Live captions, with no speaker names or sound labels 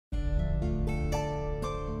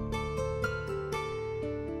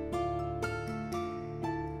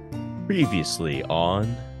Previously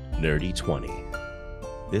on Nerdy 20.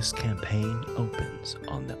 This campaign opens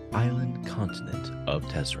on the island continent of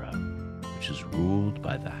Tezra, which is ruled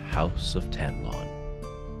by the House of Tanlon.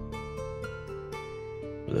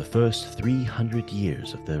 For the first 300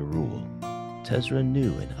 years of their rule, Tezra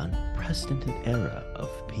knew an unprecedented era of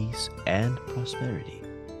peace and prosperity.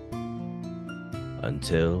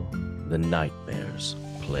 Until the nightmares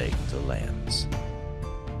plagued the lands.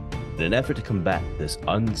 In an effort to combat this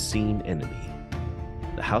unseen enemy,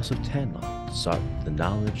 the House of Tanlon sought the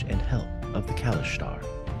knowledge and help of the Kalishtar,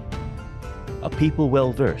 a people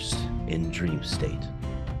well versed in dream state.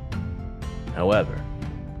 However,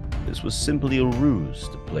 this was simply a ruse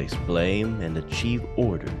to place blame and achieve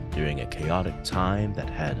order during a chaotic time that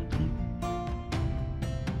had.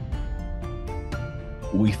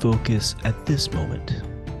 We focus at this moment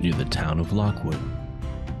near the town of Lockwood.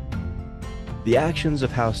 The actions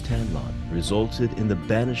of House Tanlon resulted in the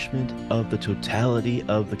banishment of the totality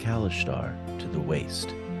of the Kalishtar to the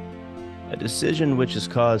Waste, a decision which has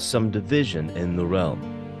caused some division in the realm.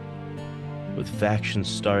 With factions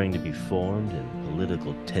starting to be formed and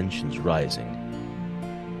political tensions rising,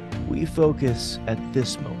 we focus at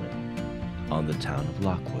this moment on the town of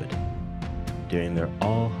Lockwood during their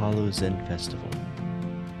All Hallows End festival,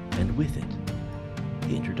 and with it,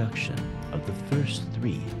 the introduction of the first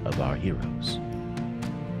three of our heroes.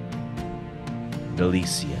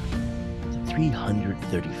 Delicia, the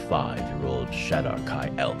 335-year-old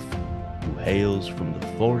Shadarkai elf who hails from the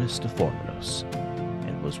forest of Formonos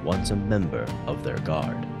and was once a member of their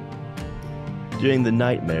guard. During the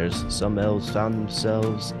nightmares, some elves found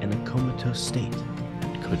themselves in a comatose state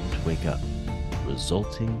and couldn't wake up,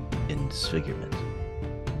 resulting in disfigurement.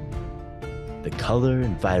 The color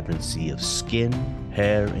and vibrancy of skin,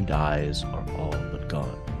 hair, and eyes are all but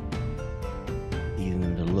gone,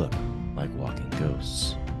 even to look like walking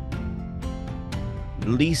ghosts.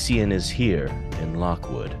 Elysian is here in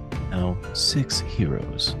Lockwood. Now 6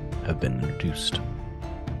 heroes have been introduced.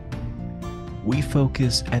 We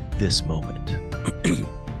focus at this moment.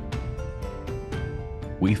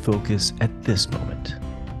 We focus at this moment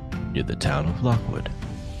near the town of Lockwood,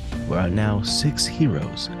 where now 6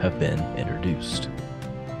 heroes have been introduced.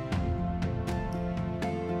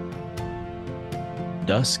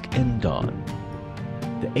 Dusk and Dawn,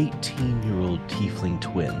 the 18-year-old tiefling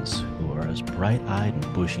twins who are as bright-eyed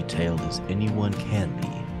and bushy-tailed as anyone can be.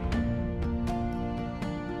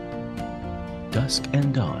 Dusk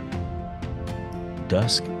and Dawn.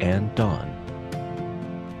 Dusk and Dawn.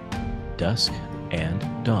 Dusk and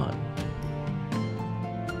Dawn.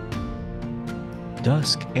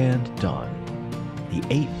 Dusk and Dawn, the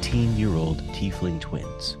 18-year-old tiefling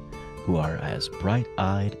twins, who are as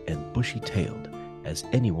bright-eyed and bushy-tailed as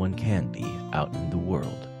anyone can be out in the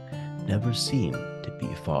world, never seem to be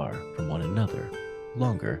far from one another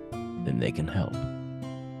longer than they can help.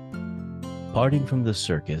 Parting from the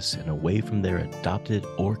circus and away from their adopted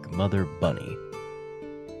orc mother Bunny.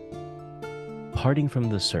 Parting from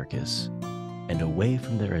the circus and away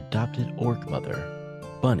from their adopted orc mother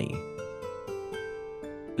Bunny.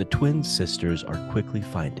 The twin sisters are quickly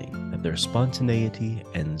finding that their spontaneity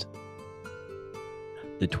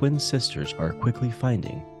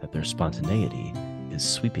is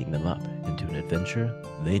sweeping them up into an adventure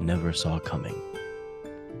they never saw coming.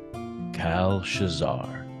 Cal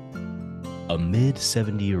Shazar, a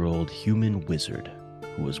mid-70-year-old human wizard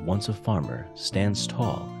who was once a farmer, stands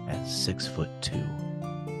tall at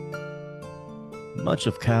 6'2". Much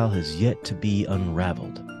of Cal has yet to be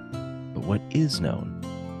unraveled, but what is known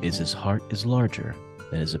is his heart is larger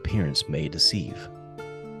than his appearance may deceive.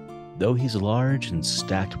 Though he's large and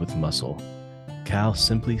stacked with muscle, Cal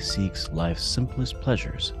simply seeks life's simplest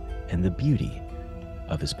pleasures and the beauty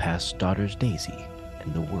of his past daughters Daisy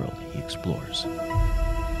and the world he explores.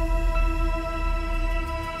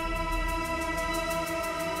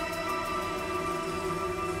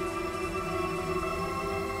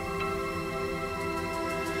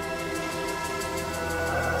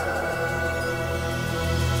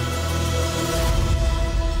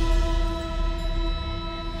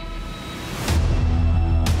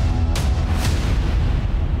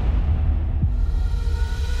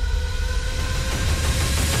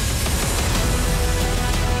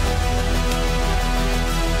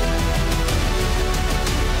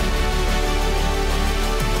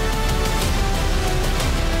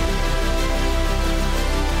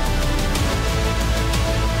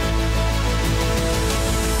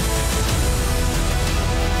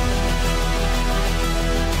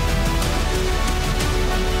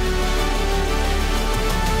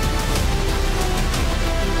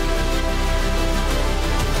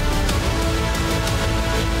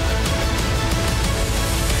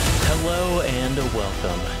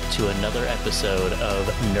 another episode of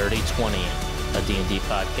Nerdy 20, a D&D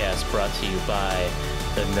podcast brought to you by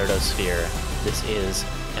the Nerdosphere. This is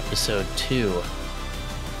episode 2.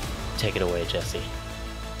 Take it away, Jesse.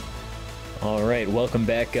 All right, welcome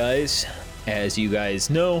back, guys. As you guys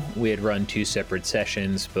know, we had run 2 separate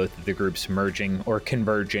sessions, both of the groups merging or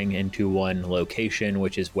converging into one location,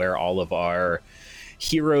 which is where all of our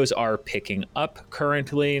heroes are picking up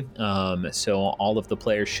currently. So all of the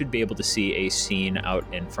players should be able to see a scene out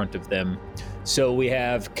in front of them. So we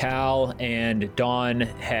have Cal and Dawn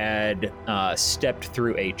had stepped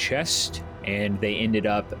through a chest, and they ended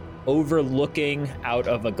up overlooking out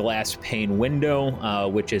of a glass pane window,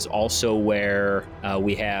 which is also where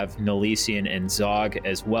we have Nelisian and Zog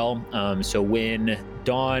as well. So when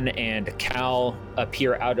Dawn and Cal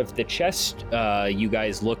appear out of the chest, you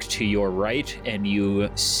guys look to your right and you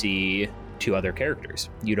see 2 other characters.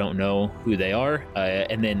 You don't know who they are.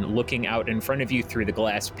 And then looking out in front of you through the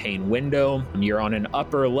glass pane window, you're on an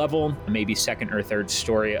upper level, maybe 2nd or 3rd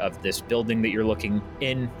story of this building that you're looking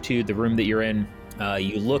into, the room that you're in.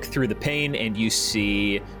 You look through the pane and you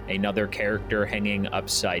see another character hanging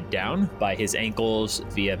upside down by his ankles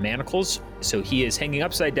via manacles. So he is hanging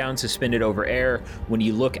upside down, suspended over air. When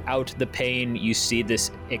you look out the pane, you see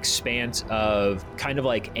this expanse of kind of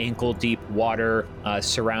like ankle-deep water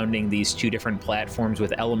surrounding these 2 different platforms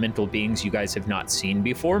with elemental beings you guys have not seen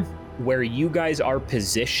before. Where you guys are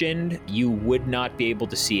positioned, you would not be able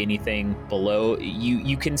to see anything below.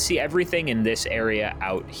 You can see everything in this area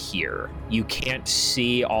out here. You can't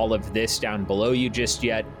see all of this down below you just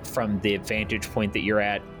yet from the vantage point that you're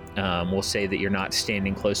at. We'll say that you're not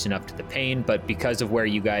standing close enough to the pane, but because of where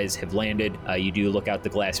you guys have landed, you do look out the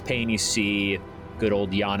glass pane. You see good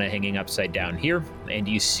old Yana hanging upside down here, and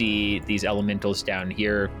you see these elementals down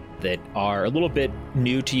here that are a little bit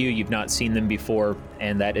new to you. You've not seen them before,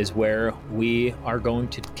 and that is where we are going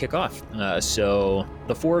to kick off. So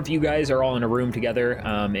the 4 of you guys are all in a room together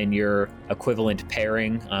in your equivalent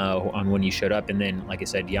pairing on when you showed up, and then, like I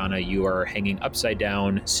said, Yana, you are hanging upside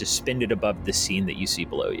down, suspended above the scene that you see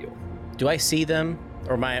below you. Do I see them,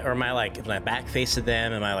 or am I like my back face to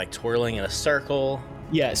them? Am I like twirling in a circle?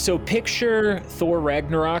 Yeah, so picture Thor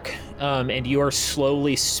Ragnarok, and you are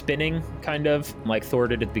slowly spinning, kind of like Thor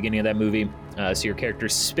did at the beginning of that movie. So your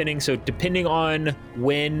character's spinning. So depending on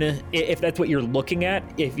if that's what you're looking at,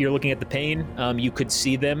 if you're looking at the pane, you could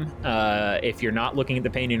see them. If you're not looking at the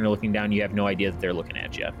pane and you're looking down, you have no idea that they're looking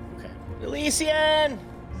at you. Okay. Elysian!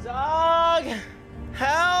 Zog!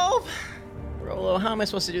 Help! Rolo, how am I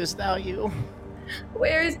supposed to do this without you?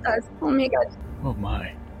 Where is us? Oh my god. Oh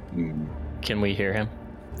my. Can we hear him?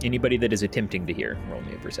 Anybody that is attempting to hear, roll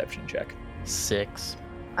me a perception check. 6.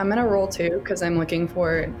 I'm gonna roll 2 because I'm looking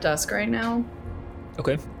for Dusk right now.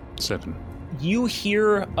 Okay. 7. You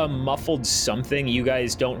hear a muffled something. You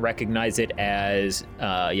guys don't recognize it as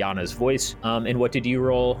Yana's voice. And what did you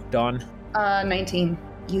roll, Dawn? 19.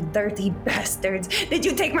 You dirty bastards. Did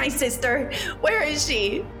you take my sister? Where is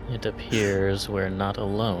she? It appears we're not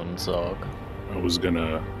alone, Zog. I was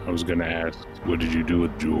gonna ask, what did you do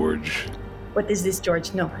with George? What is this,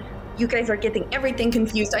 George? No. You guys are getting everything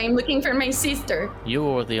confused. I am looking for my sister.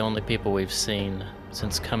 You're the only people we've seen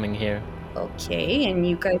since coming here. Okay, and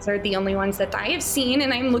you guys are the only ones that I have seen,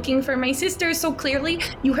 and I'm looking for my sister, so clearly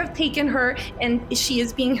you have taken her, and she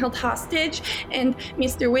is being held hostage, and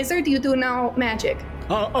Mr. Wizard, you do now magic.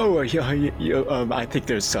 Yeah, I think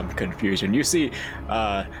there's some confusion. You see,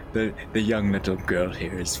 the young little girl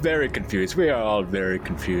here is very confused. We are all very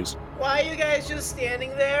confused. Why are you guys just standing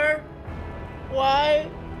there? Why?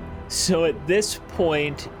 So at this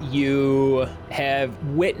point, you have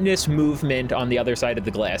witnessed movement on the other side of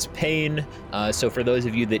the glass pane. So for those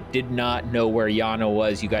of you that did not know where Yana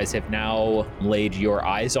was, you guys have now laid your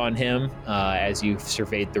eyes on him as you've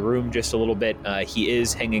surveyed the room just a little bit. He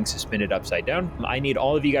is hanging suspended upside down. I need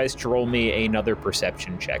all of you guys to roll me another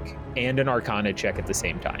perception check and an arcana check at the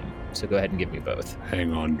same time. So go ahead and give me both.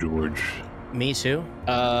 Hang on, George. Me too?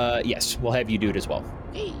 Yes, we'll have you do it as well.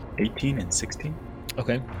 18 and 16?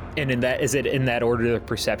 Okay. And is it in that order, the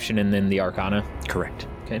perception and then the arcana? Correct.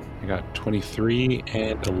 Okay. I got 23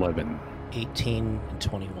 and 11. 18 and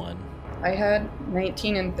 21. I had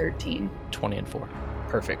 19 and 13. 20 and 4.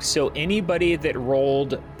 Perfect. So anybody that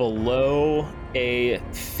rolled below a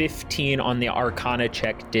 15 on the Arcana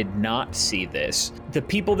check did not see this. The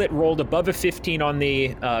people that rolled above a 15 on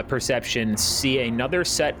the perception see another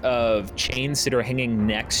set of chains that are hanging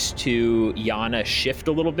next to Yana shift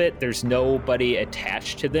a little bit. There's nobody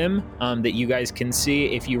attached to them that you guys can see.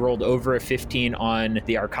 If you rolled over a 15 on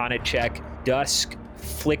the Arcana check, Dusk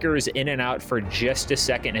flickers in and out for just a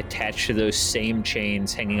second, attached to those same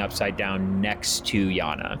chains hanging upside down next to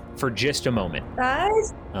Yana for just a moment.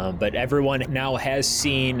 Guys? But everyone now has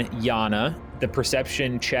seen Yana. The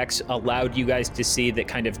perception checks allowed you guys to see that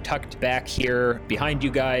kind of tucked back here behind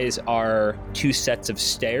you guys are 2 sets of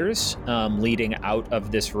stairs leading out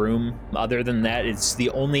of this room. Other than that, it's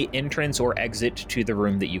the only entrance or exit to the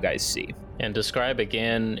room that you guys see. And describe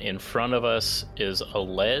again, in front of us is a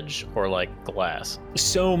ledge or like glass?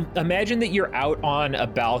 So imagine that you're out on a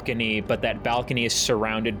balcony, but that balcony is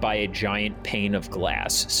surrounded by a giant pane of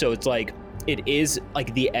glass. So it's like, it is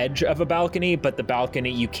like the edge of a balcony, but the balcony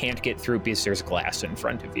you can't get through because there's glass in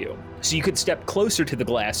front of you. So you could step closer to the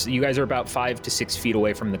glass. You guys are about 5 to 6 feet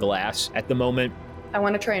away from the glass at the moment. I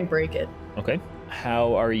want to try and break it. Okay.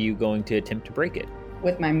 How are you going to attempt to break it?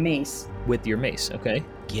 With my mace. With your mace, okay.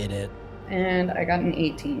 Get it. And I got an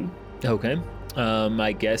 18. Okay.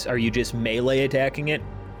 I guess, are you just melee attacking it?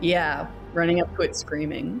 Yeah, running up to it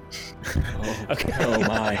screaming. Oh, Okay. oh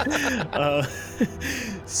my.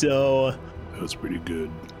 So, That was pretty good.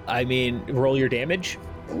 I mean, roll your damage.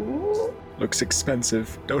 Ooh. Looks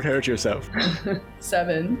expensive. Don't hurt yourself.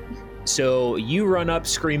 7. So you run up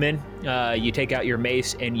screaming, you take out your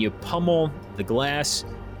mace and you pummel the glass.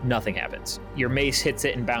 Nothing happens. Your mace hits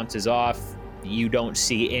it and bounces off. You don't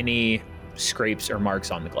see any scrapes or marks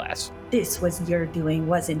on the glass. This was your doing,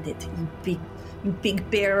 wasn't it? You big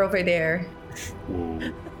bear over there.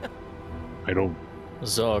 Whoa. I don't.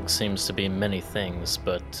 Zog seems to be many things,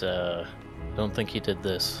 but don't think he did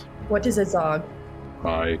this. What is a Zog?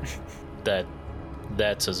 I.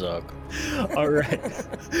 That's a Zog. All right.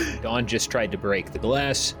 Dawn just tried to break the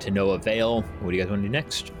glass to no avail. What do you guys want to do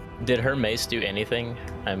next? Did her mace do anything?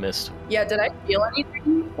 I missed. Yeah, did I feel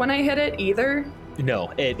anything when I hit it either?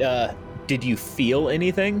 No, did you feel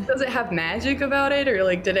anything? Does it have magic about it, or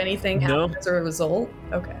like did anything happen as a result?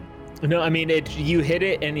 Okay. No, I mean, you hit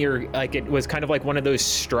it and you're like, it was kind of like one of those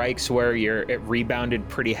strikes where it rebounded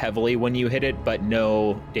pretty heavily when you hit it, but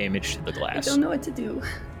no damage to the glass. I don't know what to do.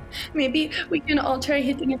 Maybe we can all try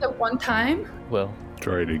hitting it at one time? Well,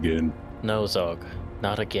 Try it again. no, Zog.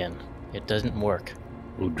 Not again. It doesn't work.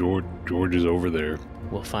 Well, George is over there.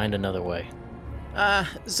 We'll find another way.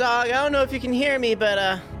 Zog, I don't know if you can hear me, but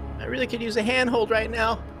I really could use a handhold right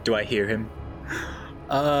now. Do I hear him?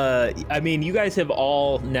 I mean, you guys have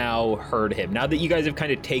all now heard him. Now that you guys have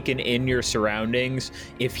kind of taken in your surroundings,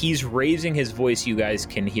 if he's raising his voice, you guys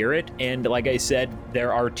can hear it. And like I said,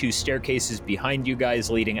 there are 2 staircases behind you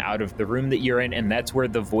guys leading out of the room that you're in, and that's where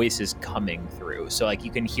the voice is coming through. So like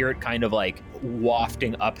you can hear it kind of like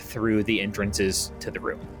wafting up through the entrances to the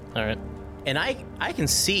room. All right. And I can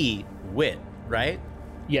see Wit, right?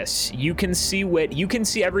 Yes, you can see Wit. You can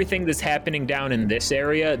see everything that's happening down in this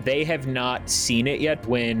area. They have not seen it yet.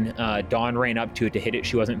 When Dawn ran up to it to hit it,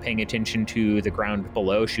 she wasn't paying attention to the ground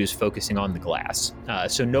below. She was focusing on the glass.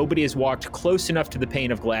 So nobody has walked close enough to the pane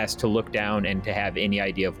of glass to look down and to have any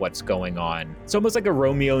idea of what's going on. It's almost like a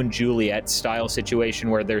Romeo and Juliet style situation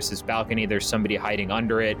where there's this balcony, there's somebody hiding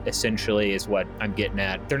under it, essentially is what I'm getting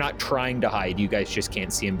at. They're not trying to hide. You guys just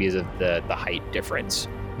can't see them because of the height difference.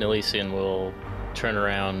 Nilesian will turn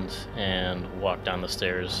around and walk down the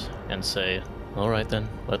stairs and say, all right then,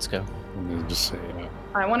 let's go. I'm gonna just say,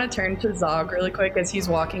 I want to turn to Zog really quick as he's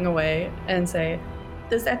walking away and say,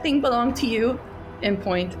 does that thing belong to you? And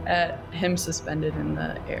point at him suspended in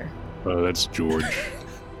the air. that's George.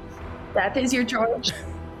 That is your George?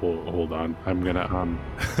 Hold on. I'm gonna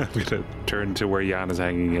turn to where Yana's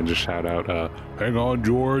hanging and just shout out, hang on,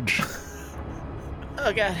 George.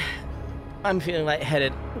 Oh god, I'm feeling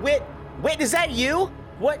lightheaded. Wit, is that you?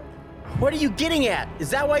 What are you getting at?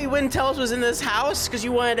 Is that why you wouldn't tell us was in this house? Because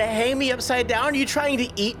you wanted to hang me upside down? Are you trying to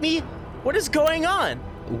eat me? What is going on?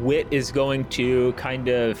 Wit is going to kind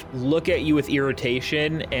of look at you with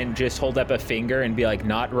irritation and just hold up a finger and be like,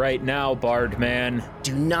 not right now, Bard man.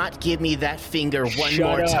 Do not give me that finger one Shut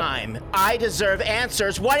more up. time. I deserve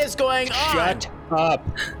answers. What is going on? Shut up.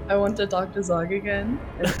 I want to talk to Zog again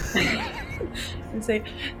and say,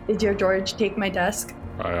 did your George take my desk?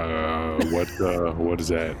 What is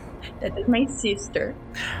that? That is my sister.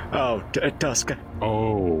 Oh, Tusk.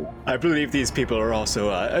 Oh, I believe these people are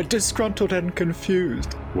also disgruntled and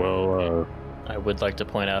confused. well, I would like to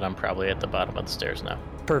point out I'm probably at the bottom of the stairs now.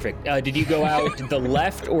 Perfect. Did you go out the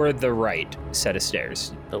left or the right set of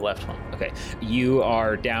stairs? The left one. Okay. You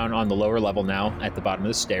are down on the lower level now at the bottom of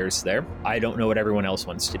the stairs there. I don't know what everyone else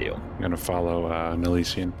wants to do. I'm gonna follow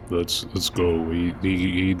Nilesian. Let's go.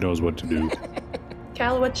 He knows what to do.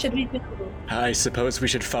 Cal, what should we do? I suppose we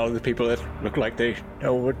should follow the people that look like they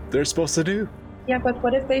know what they're supposed to do. Yeah, but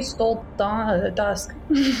what if they stole Dusk?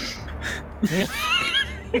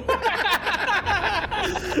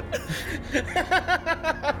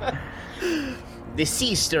 The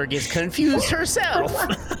sea sturg is confused herself.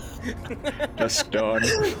 Just Dawn.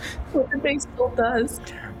 What did they stole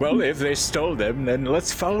dust? Well, if they stole them, then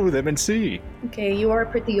let's follow them and see. Okay, you are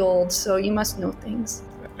pretty old, so you must know things.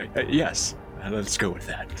 Yes, let's go with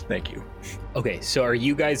that. Thank you. Okay, so are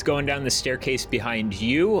you guys going down the staircase behind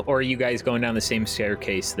you, or are you guys going down the same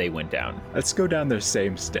staircase they went down? Let's go down the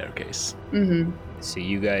same staircase. Mm-hmm. So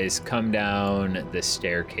you guys come down the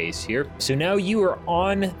staircase here. So now you are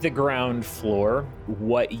on the ground floor.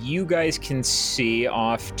 What you guys can see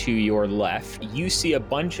off to your left, you see a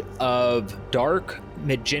bunch of dark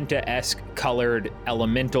magenta-esque colored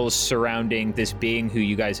elementals surrounding this being who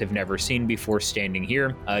you guys have never seen before standing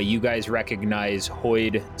here. You guys recognize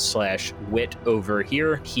Hoyd/Wit over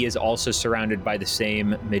here. He is also surrounded by the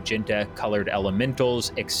same magenta colored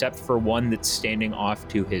elementals, except for one that's standing off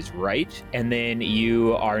to his right. And then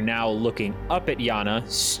you are now looking up at Yana,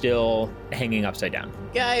 still hanging upside down.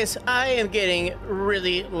 Guys, I am getting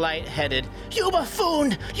really lightheaded. You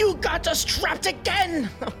buffoon! You got us trapped again!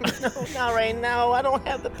 Oh, no, not right now. I don't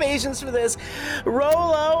have the patience for this.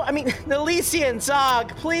 Elysian,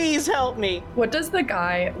 Zog, please help me. What does the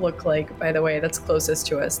guy look like, by the way, that's closest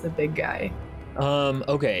to us, the big guy?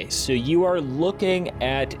 Okay, so you are looking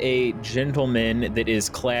at a gentleman that is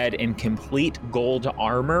clad in complete gold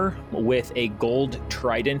armor with a gold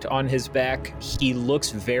trident on his back. He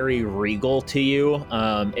looks very regal to you.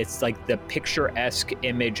 It's like the picturesque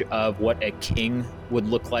image of what a king would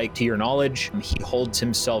look like to your knowledge. He holds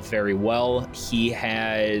himself very well. He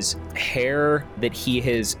has hair that he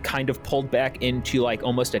has kind of pulled back into like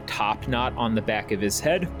almost a top knot on the back of his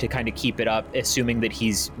head to kind of keep it up, assuming that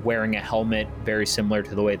he's wearing a helmet very similar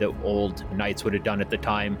to the way that old knights would have done at the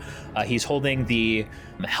time. He's holding the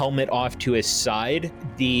helmet off to his side.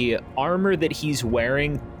 The armor that he's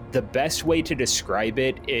wearing, the best way to describe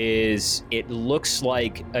it is it looks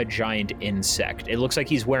like a giant insect. It looks like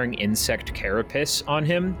he's wearing insect carapace on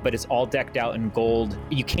him, but it's all decked out in gold.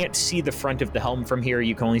 You can't see the front of the helm from here.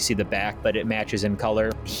 You can only see the back, but it matches in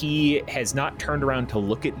color. He has not turned around to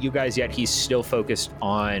look at you guys yet. He's still focused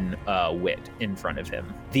on Wit in front of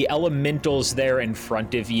him. The elementals there in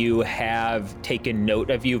front of you have taken note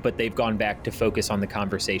of you, but they've gone back to focus on the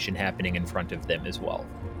conversation happening in front of them as well.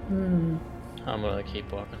 I'm gonna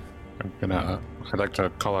keep walking. I'd like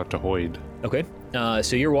to call out to Hoyd. Okay,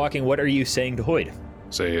 so you're walking. What are you saying to Hoyd?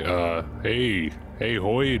 Say, hey,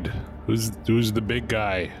 Hoyd, who's the big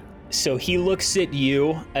guy? So he looks at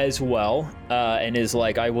you as well, and is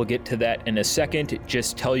like, I will get to that in a second.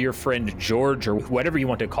 Just tell your friend George, or whatever you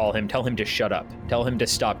want to call him, tell him to shut up. Tell him to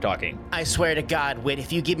stop talking. I swear to God, Wit,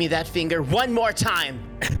 if you give me that finger one more time.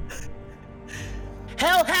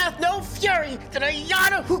 Hell hath no fury than a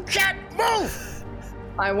Yana who can't move!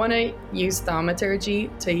 I want to use thaumaturgy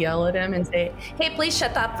to yell at him and say, hey, please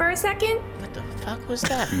shut up for a second. What the fuck was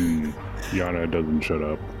that? Yana doesn't shut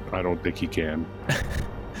up. I don't think he can.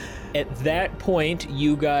 At that point,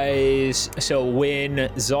 you guys, so when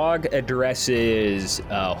Zog addresses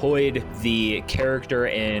Hoyd, the character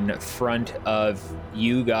in front of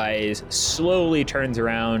you guys slowly turns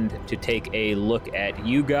around to take a look at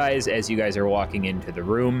you guys as you guys are walking into the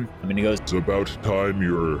room. And he goes, It's about time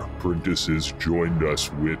your apprentices joined us,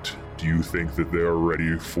 Wit. Do you think that they are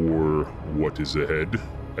ready for what is ahead?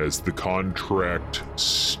 As the contract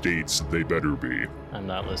states they better be. I'm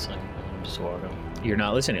not listening. I'm just walking. You're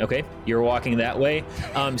not listening. Okay, you're walking that way.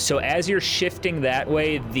 So as you're shifting that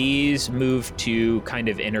way, these move to kind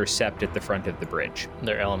of intercept at the front of the bridge.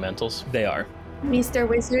 They're elementals. They are. Mr.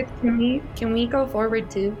 Wizard, can we go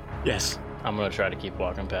forward too? Yes. I'm gonna try to keep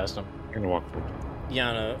walking past them. I'm gonna walk forward.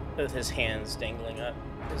 Yana, with his hands dangling up,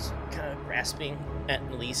 is kind of grasping at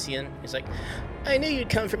Elysian. He's like, I knew you'd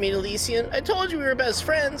come for me, Elysian. I told you we were best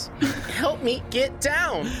friends. Help me get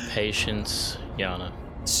down. Patience, Yana.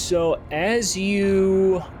 So as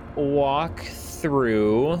you walk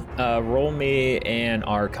through, roll me an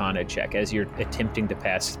Arcana check as you're attempting to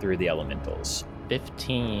pass through the elementals.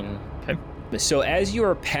 15. Okay. So as you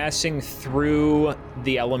are passing through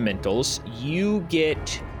the elementals, you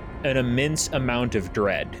get an immense amount of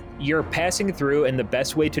dread. You're passing through, and the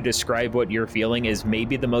best way to describe what you're feeling is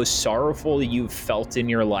maybe the most sorrowful you've felt in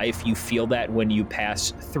your life. You feel that when you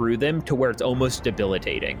pass through them to where it's almost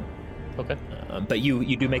debilitating. Okay. But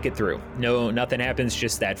you do make it through. No, nothing happens,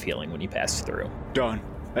 just that feeling when you pass through. Dawn,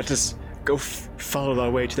 let us go follow our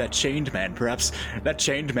way to that chained man. Perhaps that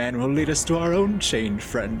chained man will lead us to our own chained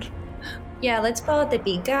friend. Yeah, let's follow the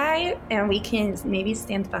big guy and we can maybe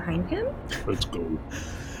stand behind him. Let's go.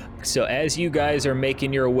 So as you guys are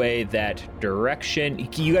making your way that direction,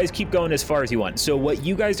 you guys keep going as far as you want. So what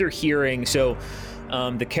you guys are hearing,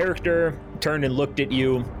 the character turned and looked at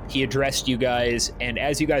you, he addressed you guys, and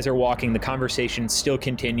as you guys are walking, the conversation still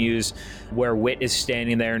continues where Wit is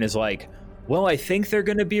standing there and is like, well, I think they're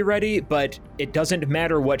going to be ready, but it doesn't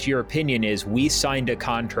matter what your opinion is. We signed a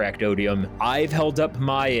contract, Odium. I've held up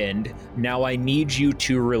my end. Now I need you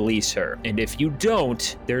to release her. And if you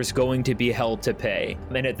don't, there's going to be hell to pay.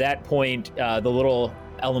 And at that point, the little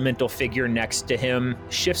elemental figure next to him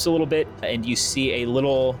shifts a little bit, and you see a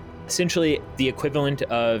little, essentially the equivalent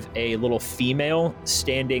of a little female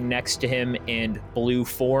standing next to him in blue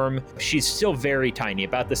form. She's still very tiny,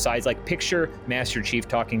 about the size, like picture Master Chief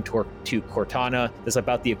talking to Cortana. That's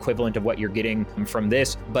about the equivalent of what you're getting from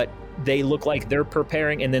this, but they look like they're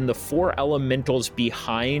preparing, and then the 4 elementals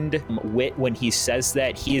behind Wit, when he says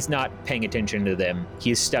that, he is not paying attention to them.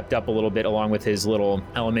 He's stepped up a little bit along with his little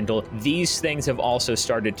elemental. These things have also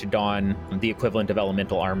started to don the equivalent of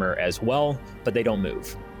elemental armor as well, but they don't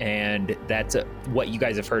move. And that's what you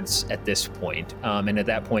guys have heard at this point. And at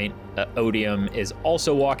that point, Odium is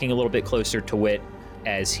also walking a little bit closer to Wit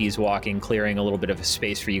as he's walking, clearing a little bit of a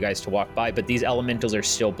space for you guys to walk by, but these elementals are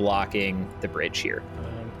still blocking the bridge here.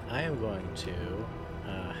 I am going to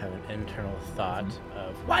have an internal thought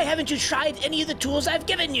of, why haven't you tried any of the tools I've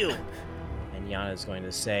given you? And Yana's going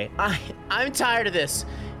to say, I'm tired of this.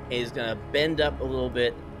 He's going to bend up a little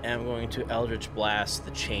bit, and I'm going to Eldritch Blast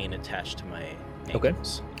the chain attached to my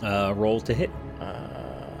ankles. Okay. Roll to hit.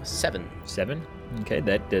 7. 7? Okay,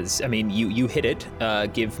 that does, I mean, you hit it.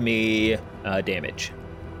 Give me damage.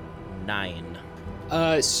 9.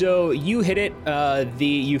 So you hit it,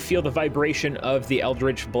 you feel the vibration of the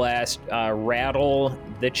Eldritch Blast rattle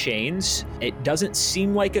the chains. It doesn't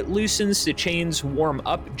seem like it loosens. The chains warm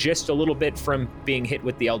up just a little bit from being hit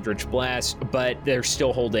with the Eldritch Blast, but they're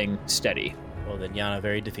still holding steady. Well, then Yana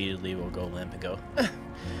very defeatedly will go limp and go,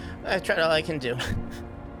 I've tried all I can do.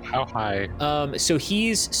 How high? So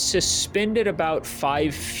he's suspended about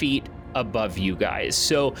 5 feet above you guys.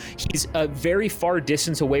 So he's a very far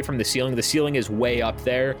distance away from the ceiling. The ceiling is way up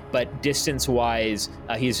there, but distance-wise,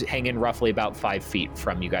 he's hanging roughly about 5 feet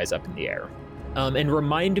from you guys up in the air. And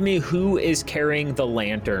remind me, who is carrying the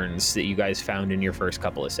lanterns that you guys found in your first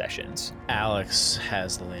couple of sessions? Alex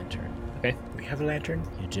has the lantern. Okay. We have a lantern?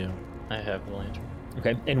 You do. I have the lantern.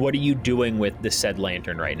 Okay. And what are you doing with the said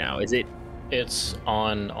lantern right now? Is it? It's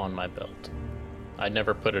on my belt. I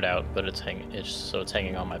never put it out, but it's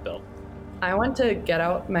hanging on my belt. I want to get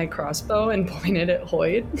out my crossbow and point it at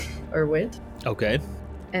Hoyd or Wit Okay.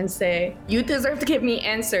 and say, you deserve to give me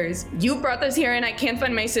answers. You brought us here and I can't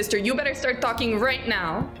find my sister. You better start talking right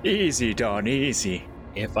now. Easy, Dawn, easy.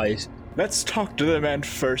 Let's talk to the man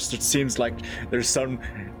first. It seems like there's some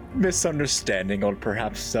misunderstanding, or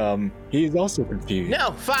perhaps he's also confused.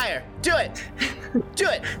 No, fire! Do it! Do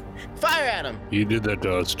it! Fire at him! He did that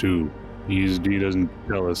to us too. He doesn't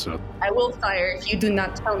tell us so. I will fire if you do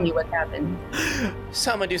not tell me what happened.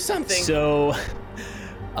 Someone do something. So,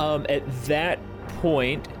 at that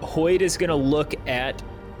point, Hoyd is gonna look at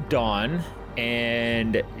Dawn,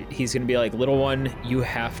 and he's gonna be like, little one, you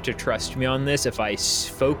have to trust me on this. If I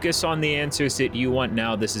focus on the answers that you want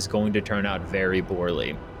now, this is going to turn out very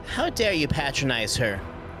poorly. How dare you patronize her?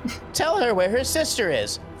 Tell her where her sister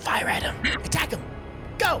is. Fire at him. Attack him.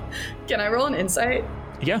 Go! Can I roll an insight?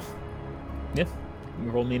 Yeah.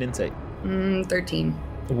 Roll me an insight. 13.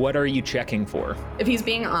 What are you checking for? If he's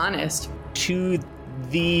being honest. To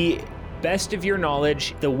the best of your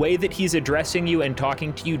knowledge, the way that he's addressing you and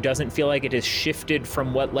talking to you doesn't feel like it has shifted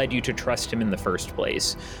from what led you to trust him in the first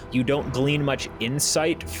place. You don't glean much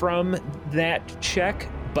insight from that check,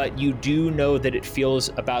 but you do know that you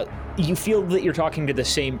feel that you're talking to the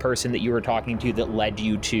same person that you were talking to that led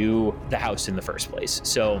you to the house in the first place.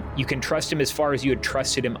 So you can trust him as far as you had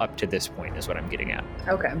trusted him up to this point, is what I'm getting at.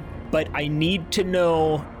 Okay. But I need to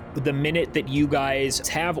know the minute that you guys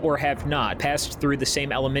have or have not passed through the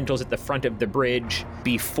same elementals at the front of the bridge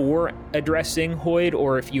before addressing Hoyd,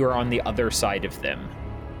 or if you are on the other side of them.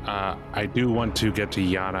 I do want to get to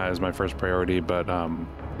Yana as my first priority, but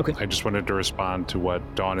Okay. I just wanted to respond to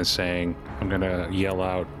what Dawn is saying. I'm gonna yell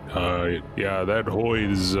out, yeah, that Hoyd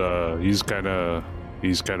is, he's kind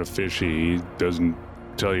of fishy. He doesn't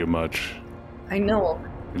tell you much. I know.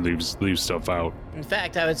 He leaves stuff out. In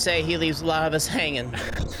fact, I would say he leaves a lot of us hanging.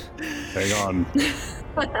 Hang on.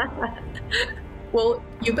 Well,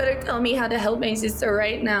 you better tell me how to help my sister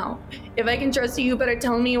right now. If I can trust you, you better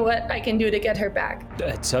tell me what I can do to get her back.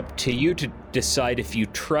 It's up to you to decide if you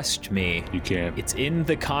trust me. You can't. It's in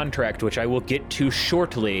the contract, which I will get to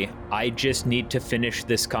shortly. I just need to finish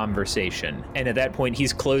this conversation. And at that point,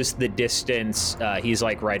 he's closed the distance. He's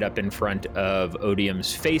like right up in front of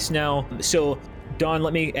Odium's face now. So, Dawn,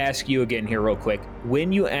 let me ask you again here real quick.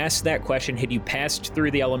 When you asked that question, had you passed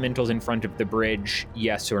through the elementals in front of the bridge?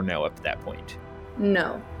 Yes or no at that point?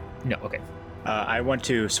 No. No, okay. I want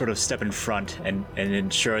to sort of step in front and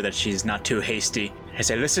ensure that she's not too hasty. I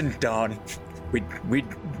say, listen, Dawn, we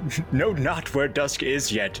know not where Dusk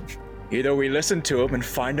is yet. Either we listen to him and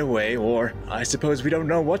find a way, or I suppose we don't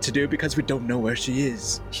know what to do because we don't know where she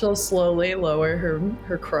is. She'll slowly lower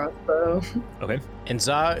her crossbow. Okay. And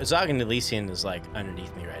Zog and Elysian is like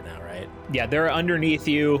underneath me right now, right? Yeah, they're underneath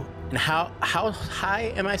you. And how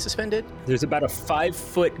high am I suspended? There's about a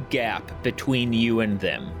 5-foot gap between you and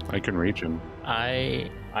them. I can reach him. I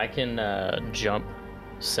can jump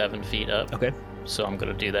 7 feet up. Okay. So I'm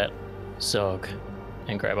gonna do that. Zog,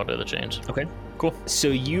 and grab onto the chains. Okay, cool. So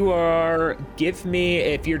you are,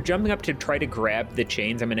 if you're jumping up to try to grab the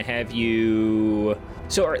chains, I'm going to have you,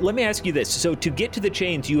 so all right, let me ask you this. So to get to the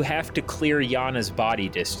chains, you have to clear Yana's body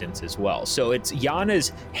distance as well. So it's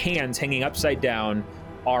Yana's hands hanging upside down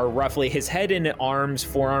are roughly, his head and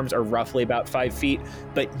forearms are roughly about 5 feet,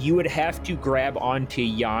 but you would have to grab onto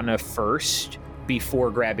Yana first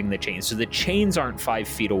before grabbing the chains. So the chains aren't 5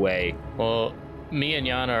 feet away. Well, me and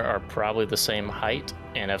Yana are probably the same height,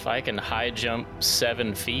 and if I can high jump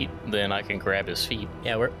 7 feet, then I can grab his feet.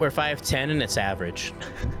 Yeah, we're 5'10" and it's average.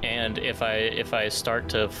 And if I start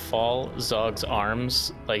to fall, Zog's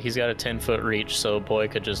arms, like he's got a 10-foot reach, so boy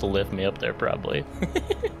could just lift me up there probably.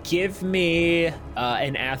 Give me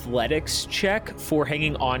an athletics check for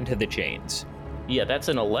hanging on to the chains. Yeah, that's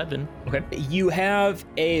an 11. Okay. You have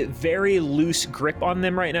a very loose grip on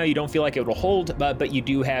them right now. You don't feel like it will hold, but you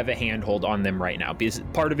do have a handhold on them right now. Because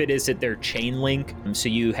part of it is that they're chain link, so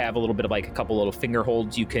you have a little bit of like a couple little finger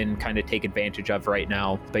holds you can kind of take advantage of right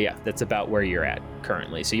now. But yeah, that's about where you're at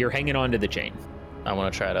currently. So you're hanging on to the chain. I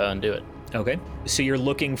want to try to undo it. Okay. So you're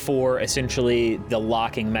looking for essentially the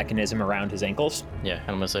locking mechanism around his ankles? Yeah, and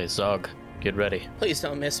I'm going to say, Zog, get ready. Please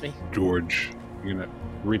don't miss me. George, I'm gonna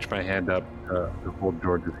reach my hand up to hold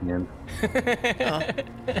George's hand. Oh.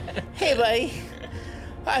 Hey, buddy.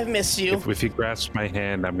 I've missed you. If he grasps my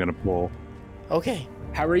hand, I'm gonna pull. Okay.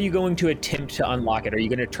 How are you going to attempt to unlock it? Are you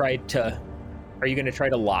going to try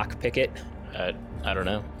to lock pick it? I don't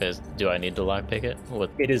know. Do I need to lockpick it?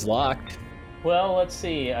 It is locked. Well, let's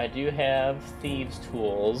see. I do have thieves'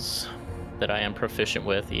 tools that I am proficient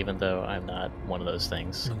with, even though I'm not one of those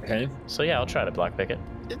things. Okay. So yeah, I'll try to blockpick it.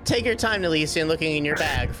 Take your time, Elysian, looking in your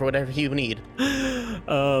bag for whatever you need.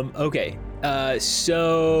 Okay.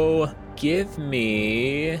 So give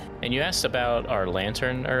me... And you asked about our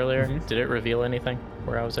lantern earlier. Mm-hmm. Did it reveal anything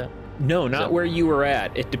where I was at? No, not where you were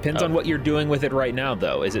at. It depends on what you're doing with it right now,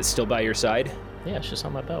 though. Is it still by your side? Yeah, it's just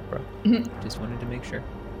on my belt, bro. Just wanted to make sure.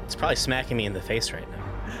 It's probably smacking me in the face right now.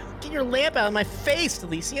 Get your lamp out of my face,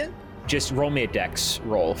 Elysian. Just roll me a dex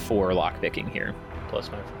roll for lockpicking here. Plus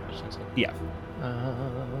my proficiency. Yeah.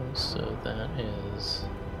 So that is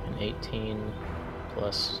an 18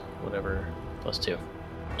 plus whatever, plus 2.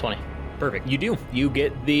 20. Perfect. You do. You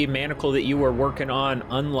get the manacle that you were working on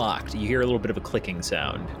unlocked. You hear a little bit of a clicking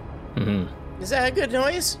sound. Mm-hmm. Is that a good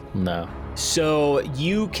noise? No. So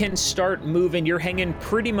you can start moving. You're hanging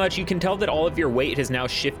pretty much. You can tell that all of your weight has now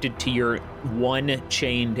shifted to your one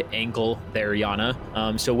chained ankle there,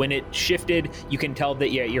 Yana. So when it shifted, you can tell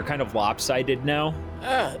that you're kind of lopsided now.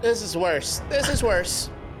 This is worse. This is worse.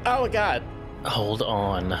 Oh, God. Hold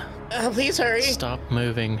on. Please hurry. Stop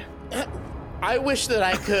moving. I wish that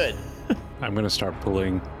I could. I'm gonna start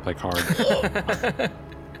pulling like hard.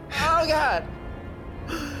 Oh, God.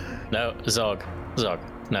 No, Zog,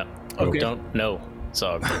 no. Okay. Don't, no,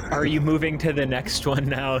 Zog. Are you moving to the next one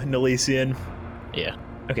now, Nelisian? Yeah.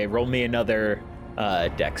 Okay, roll me another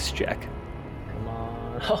dex check. Come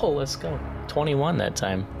on. Oh, let's go. 21 that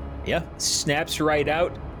time. Yeah, snaps right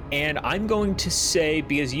out. And I'm going to say,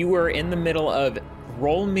 because you were in the middle of,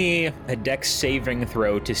 roll me a dex saving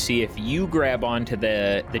throw to see if you grab onto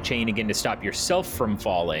the chain again to stop yourself from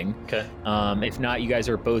falling. Okay. If not, you guys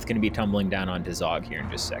are both going to be tumbling down onto Zog here in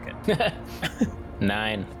just a second.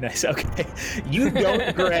 9. Nice, okay. You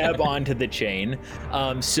don't grab onto the chain.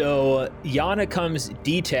 So Yana comes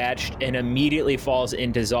detached and immediately falls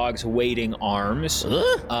into Zog's waiting arms.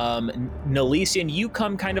 Nelisian, you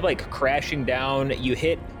come kind of like crashing down. You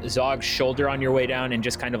hit Zog's shoulder on your way down and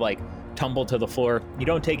just kind of like tumble to the floor. You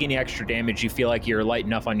don't take any extra damage. You feel like you're light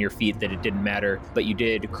enough on your feet that it didn't matter, but you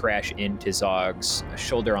did crash into Zog's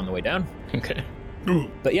shoulder on the way down. Okay.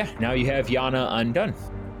 But yeah, now you have Yana undone.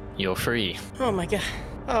 You're free. Oh my god.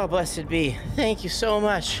 Oh, blessed be. Thank you so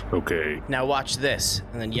much. Okay. Now watch this.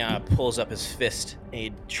 And then Yana pulls up his fist and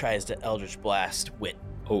he tries to Eldritch Blast Wit.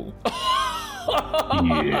 Oh.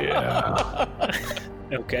 Yeah.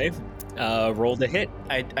 Okay. Roll the hit.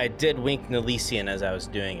 I did wink Nelisian as I was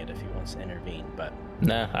doing it if he wants to intervene, but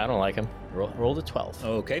Nah, I don't like him. rolled a 12.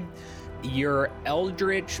 Okay. Your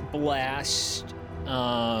Eldritch Blast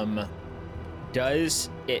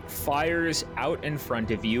it fires out in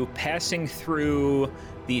front of you, passing through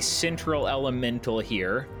the central elemental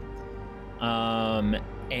here.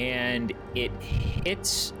 And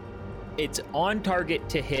it's on target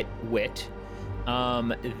to hit Wit.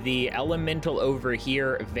 The elemental over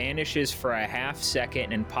here vanishes for a half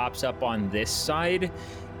second and pops up on this side,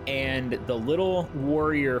 and the little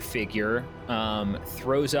warrior figure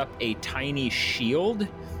throws up a tiny shield,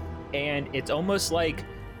 and it's almost like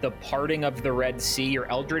the parting of the Red Sea. Your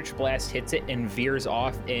Eldritch Blast hits it and veers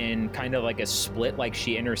off in kind of like a split, like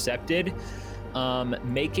she intercepted,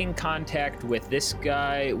 making contact with this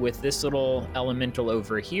guy, with this little elemental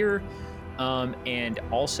over here, and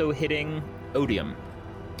also hitting Odium.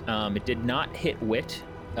 It did not hit Wit.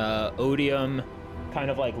 Odium kind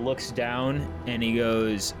of like looks down and he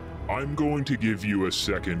goes, I'm going to give you a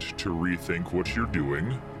second to rethink what you're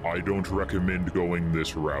doing. I don't recommend going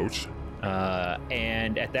this route.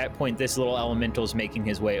 and at that point, this little elemental's making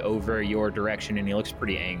his way over your direction, and he looks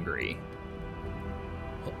pretty angry.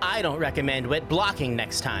 I don't recommend Wit blocking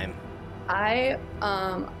next time.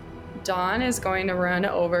 Dawn is going to run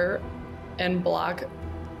over and block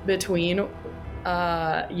between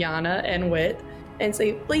Yana and Wit and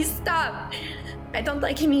say, please stop. I don't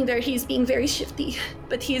like him either. He's being very shifty,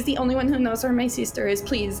 but he's the only one who knows where my sister is.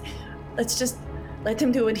 Please, let's just let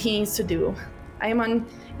him do what he needs to do. I am on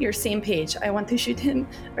your same page. I want to shoot him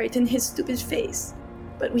right in his stupid face,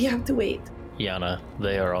 but we have to wait. Yana,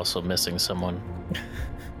 they are also missing someone.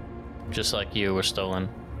 Just like you were stolen.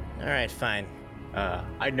 All right, fine.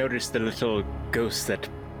 I noticed the little ghost that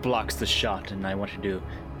blocks the shot, and I want to do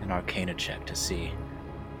an Arcana check to see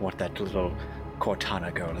what that little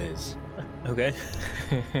Cortana girl is. Okay.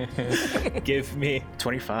 Give me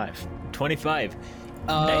 25. 25.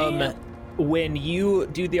 When you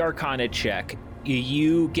do the Arcana check,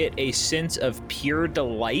 you get a sense of pure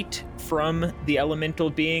delight from the elemental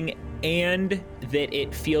being, and that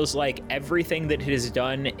it feels like everything that it has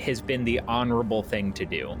done has been the honorable thing to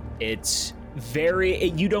do. It's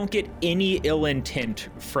you don't get any ill intent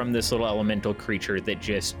from this little elemental creature that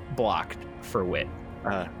just blocked for Wit.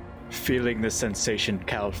 Feeling the sensation,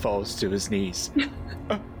 Cal falls to his knees.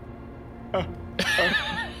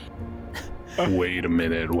 Wait a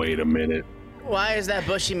minute. Why is that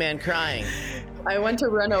bushy man crying? I want to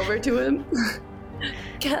run over to him.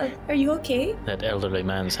 Cal, are you okay? That elderly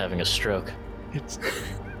man's having a stroke.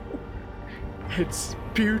 It's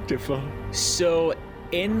beautiful. So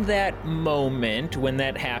in that moment, when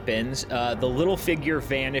that happens, the little figure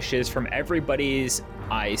vanishes from everybody's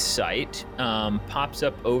eyesight, pops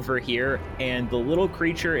up over here, and the little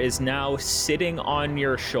creature is now sitting on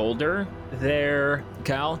your shoulder there,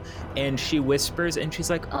 Cal, and she whispers, and she's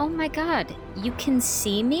like, Oh my god, you can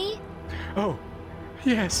see me? Oh,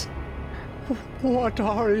 yes. What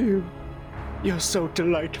are you? You're so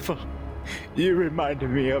delightful. You reminded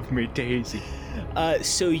me of me, Daisy.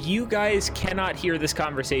 So you guys cannot hear this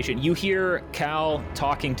conversation. You hear Cal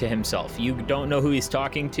talking to himself. You don't know who he's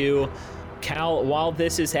talking to. Cal, while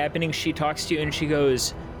this is happening, she talks to you and she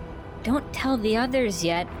goes, Don't tell the others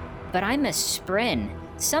yet, but I'm a Spren.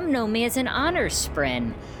 Some know me as an honor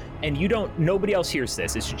Spren. and nobody else hears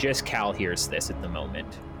this. It's just Cal hears this at the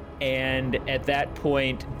moment. And at that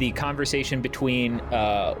point, the conversation between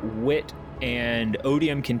Wit and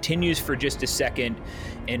Odium continues for just a second,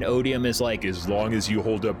 and Odium is like, As long as you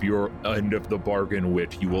hold up your end of the bargain,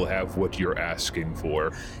 Wit, you will have what you're asking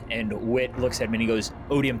for. and Wit looks at him and he goes,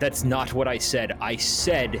 Odium, that's not what I said. I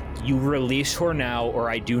said you release her now or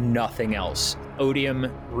I do nothing else.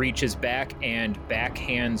 Odium reaches back and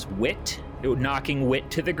backhands Wit, knocking Wit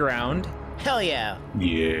to the ground. Hell yeah.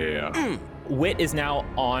 Yeah. Wit is now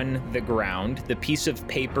on the ground. The piece of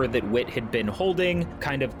paper that Wit had been holding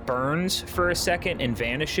kind of burns for a second and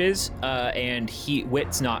vanishes, and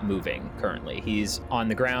Wit's not moving currently. He's on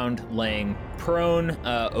the ground, laying prone.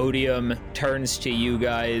 Odium turns to you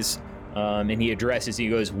guys, and he addresses you.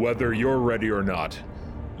 He goes, Whether you're ready or not,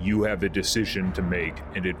 you have a decision to make,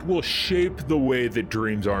 and it will shape the way that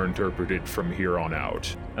dreams are interpreted from here on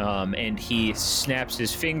out. And he snaps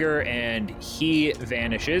his finger and he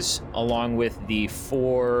vanishes along with the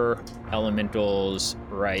 4 elementals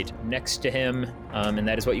right next to him. And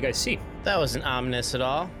that is what you guys see. That wasn't ominous at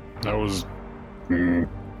all. That was.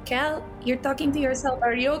 Cal, you're talking to yourself.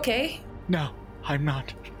 Are you okay? No, I'm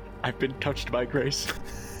not. I've been touched by grace.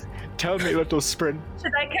 Tell me, little Sprin,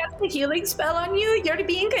 Should I cast a healing spell on you? You're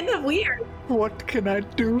being kind of weird. what can I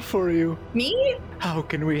do for you? Me? How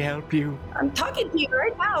can we help you? I'm talking to you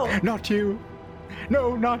right now. Not you.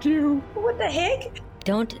 No, not you. What the heck?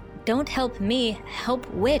 Don't help me. Help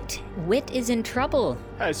Wit. Wit is in trouble.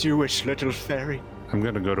 As you wish, little fairy. I'm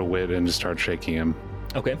gonna go to Wit and just start shaking him.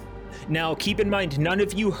 Okay. Now, keep in mind, none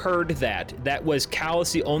of you heard that. That was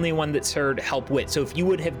Cal's the only one that's heard help Wit. So if you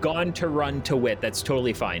would have gone to run to Wit, that's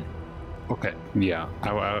totally fine. Okay. Yeah.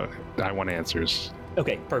 I want answers.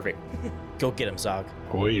 Okay, perfect. Go get him, Zog.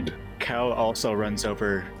 Hoid. Cal also runs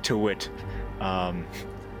over to Wit, and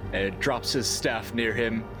drops his staff near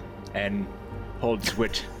him, and holds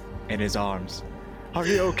Wit in his arms. Are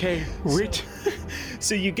you okay, Wit?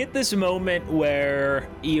 So you get this moment where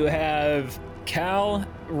you have Cal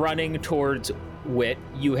running towards Wit.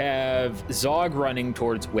 You have Zog running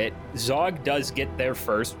towards Wit. Zog does get there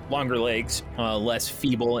first. Longer legs, less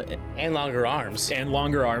feeble, And longer arms. and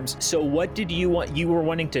longer arms. So what did you want? You were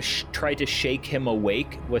wanting to try to shake him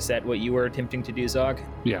awake. Was that what you were attempting to do, Zog?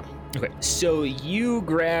 Yeah. Okay, so you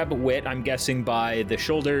grab Wit, I'm guessing by the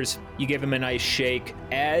shoulders. You give him a nice shake.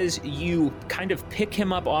 As you kind of pick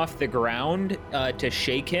him up off the ground to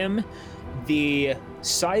shake him, the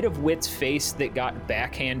side of Wit's face that got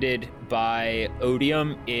backhanded by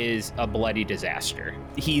Odium is a bloody disaster.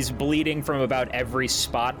 He's bleeding from about every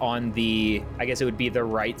spot on the, I guess it would be the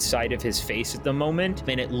right side of his face at the moment,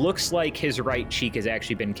 and it looks like his right cheek has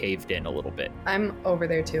actually been caved in a little bit. I'm over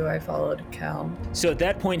there too. I followed Cal. So at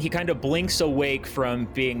that point, he kind of blinks awake from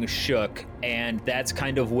being shook, and that's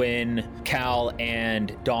kind of when Cal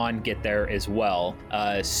and Dawn get there as well.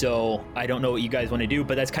 So I don't know what you guys want to do,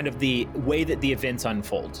 but that's kind of the way that the events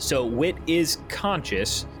unfold. So Wit is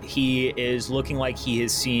conscious. He is looking like he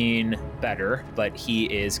has seen better, but he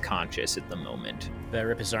is conscious at the moment. Better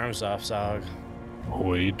rip his arms off, Zog.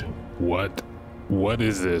 Hoid. What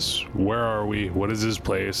is this? Where are we? What is this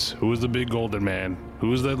place? Who is the big golden man?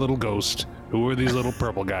 Who is that little ghost? Who are these little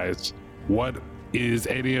purple guys? What is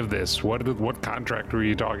any of this? What contract were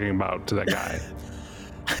you talking about to that guy?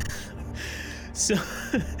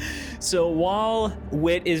 So while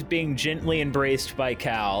Wit is being gently embraced by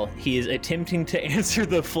Cal, he is attempting to answer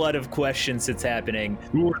the flood of questions that's happening.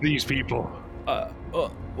 Who are these people?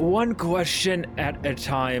 One question at a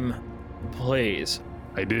time, please.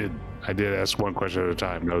 I did ask one question at a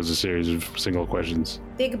time. That was a series of single questions.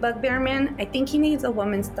 Big bugbear man, I think he needs a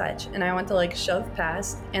woman's touch, and I want to like shove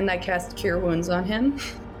past, and I cast Cure Wounds on him.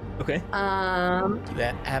 Okay. You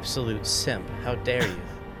that absolute simp. How dare you?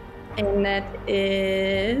 And that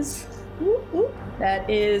is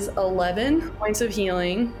 11 points of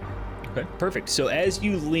healing. Okay, perfect. So as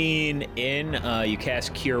you lean in, you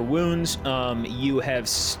cast Cure Wounds. You have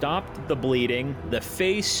stopped the bleeding. The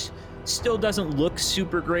face still doesn't look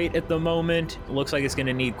super great at the moment. It looks like it's going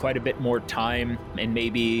to need quite a bit more time and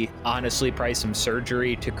maybe, honestly, probably some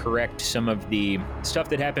surgery to correct some of the stuff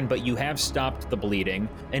that happened, but you have stopped the bleeding.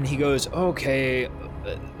 And he goes, okay,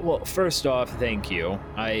 well, first off, thank you.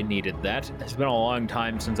 I needed that. It's been a long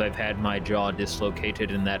time since I've had my jaw dislocated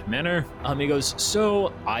in that manner. He goes,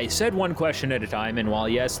 so I said one question at a time, and while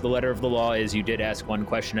yes, the letter of the law is you did ask one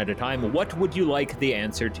question at a time, what would you like the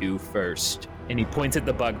answer to first? And he points at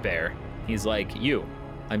the bugbear. He's like, you.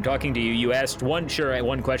 I'm talking to you. You asked one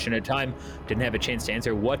question at a time, didn't have a chance to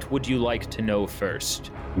answer. What would you like to know first?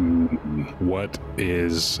 What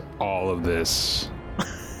is all of this?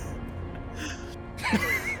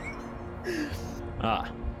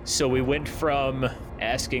 So we went from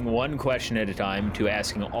asking one question at a time to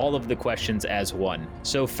asking all of the questions as one.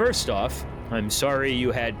 So first off, I'm sorry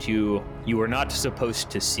you were not supposed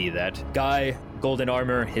to see that. Guy, golden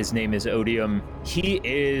armor, his name is Odium. He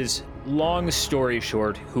is, long story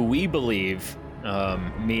short, who we believe,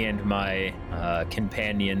 me and my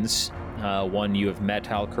companions, one you have met,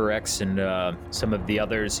 Halcorex, and some of the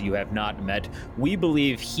others you have not met. We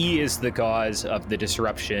believe he is the cause of the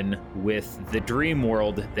disruption with the dream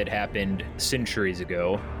world that happened centuries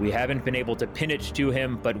ago. We haven't been able to pin it to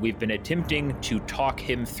him, but we've been attempting to talk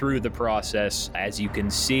him through the process. As you can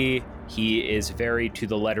see, He is very to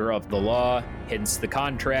the letter of the law, hence the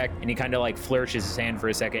contract, and he kind of like flourishes his hand for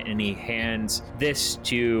a second and he hands this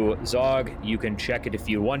to Zog. You can check it if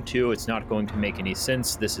you want to. It's not going to make any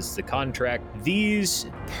sense. This is the contract. These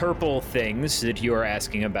purple things that you are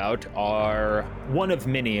asking about are one of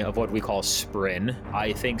many of what we call Sprin.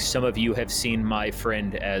 I think some of you have seen my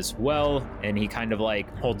friend as well, and he kind of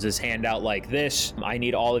like holds his hand out like this. I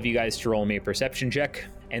need all of you guys to roll me a perception check,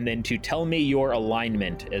 and then to tell me your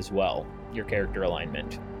alignment as well, your character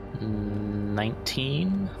alignment.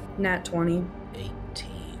 19. Nat 20.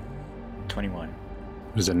 18. 21. It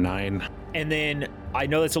was a 9. And then I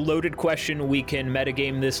know that's a loaded question. We can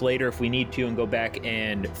metagame this later if we need to and go back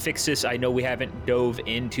and fix this. I know we haven't dove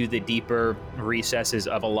into the deeper recesses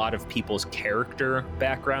of a lot of people's character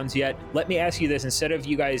backgrounds yet. Let me ask you this instead of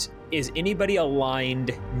you guys, is anybody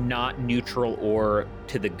aligned not neutral or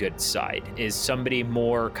to the good side? Is somebody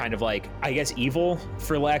more kind of like, I guess, evil,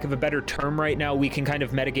 for lack of a better term right now? We can kind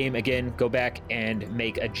of metagame again, go back and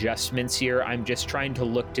make adjustments here. I'm just trying to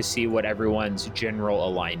look to see what everyone's general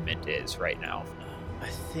alignment is right now. I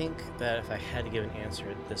think that if I had to give an answer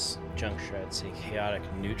at this juncture, I'd say chaotic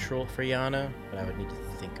neutral for Yana, but I would need to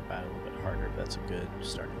think about it a little bit harder, but that's a good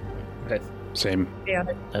starting point. Okay. Same. Yeah.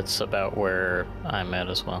 That's about where I'm at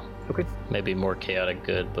as well. Okay. Maybe more chaotic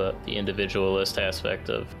good, but the individualist aspect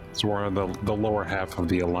of It's more on the lower half of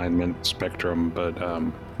the alignment spectrum, but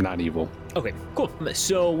not evil. Okay, cool.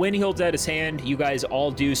 So when he holds out his hand, you guys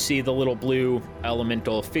all do see the little blue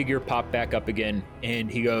elemental figure pop back up again,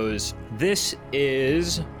 and he goes, "This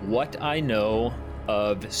is what I know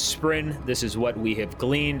of Sprin. This is what we have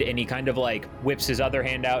gleaned." And he kind of like whips his other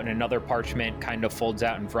hand out and another parchment kind of folds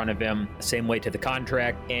out in front of him, same way to the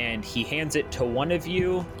contract, and he hands it to one of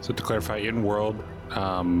you. So to clarify, in world,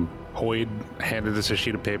 Hoyd handed us a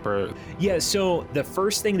sheet of paper. Yeah, so the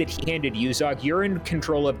first thing that he handed you, Zog, you're in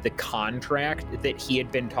control of the contract that he had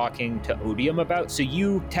been talking to Odium about. So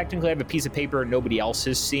you technically have a piece of paper nobody else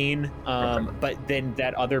has seen. But then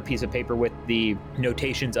that other piece of paper with the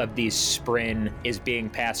notations of the Sprin is being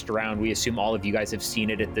passed around. We assume all of you guys have seen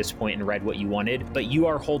it at this point and read what you wanted. But you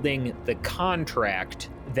are holding the contract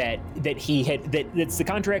that's the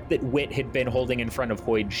contract that Wit had been holding in front of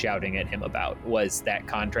Hoyd, shouting at him about, was that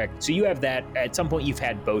contract. So you have that. At some point you've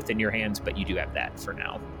had both in your hands, but you do have that for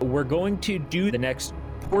now. We're going to do the next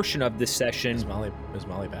portion of this session. Is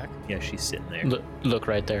Molly back? Yeah, she's sitting there. look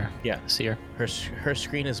right there. Yeah. See her? Her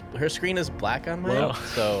screen is black on mine. Well.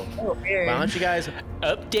 So weird. why don't you guys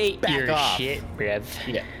Update back your off. shit, bruv.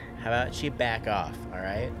 Yeah. How about you back off? All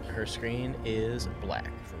right. Her screen is black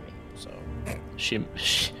for me. So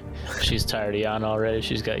She's tired of Yana already.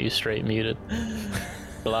 She's got you straight muted.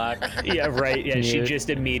 Block. Yeah, right. Yeah, she Mute. just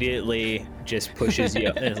immediately just pushes you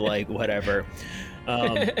and is like, whatever.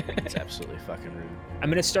 it's absolutely fucking rude. I'm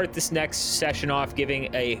going to start this next session off giving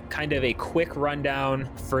a kind of a quick rundown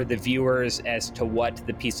for the viewers as to what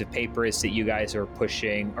the piece of paper is that you guys are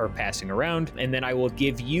pushing or passing around. And then I will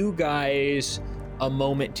give you guys a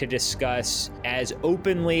moment to discuss as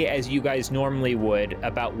openly as you guys normally would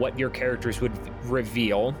about what your characters would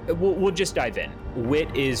reveal. We'll just dive in.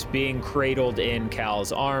 Wit is being cradled in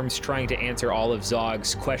Cal's arms, trying to answer all of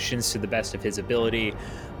Zog's questions to the best of his ability.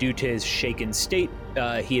 Due to his shaken state,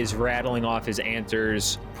 he is rattling off his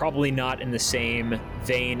answers, probably not in the same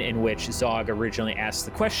vein in which Zog originally asked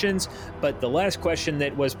the questions, but the last question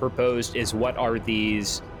that was proposed is, what are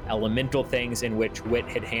these elemental things, in which Wit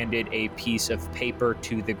had handed a piece of paper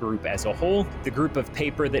to the group as a whole. The group of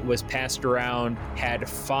paper that was passed around had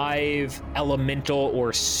 5 elemental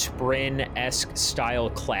or Sprin-esque style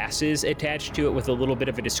classes attached to it, with a little bit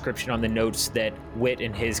of a description on the notes that Wit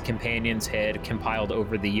and his companions had compiled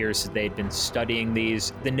over the years that they'd been studying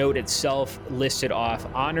these. The note itself listed off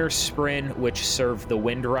Honor Sprin, which served the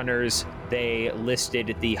Windrunners. They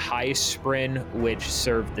listed the High Sprin, which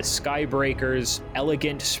served the Skybreakers,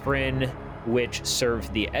 Elegant Sprin, which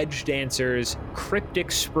served the Edge Dancers,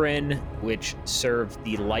 Cryptic Sprin, which served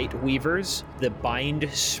the Light Weavers, the Bind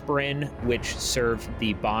Sprin, which served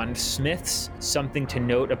the Bondsmiths. Something to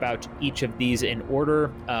note about each of these in order,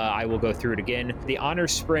 I will go through it again. The Honor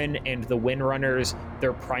Sprin and the Windrunners,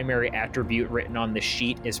 their primary attribute written on the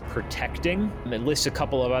sheet is Protecting. It lists a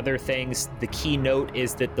couple of other things. The key note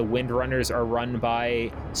is that the Windrunners are run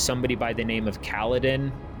by somebody by the name of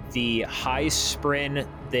Kaladin. The High Sprin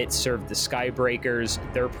that served the Skybreakers,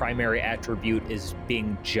 their primary attribute is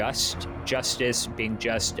being just, justice, being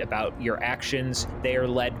just about your actions. They are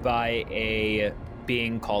led by a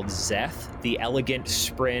being called Zeth, the elegant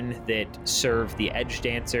Sprin that serve the edge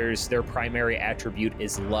dancers. Their primary attribute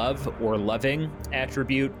is love or loving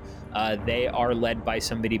attribute. They are led by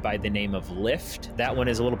somebody by the name of Lift. That one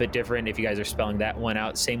is a little bit different if you guys are spelling that one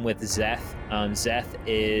out. Same with Zeth. Zeth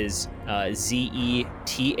is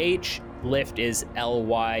Zeth. Lift is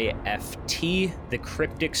Lyft. The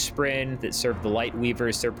cryptic Sprin that serve the light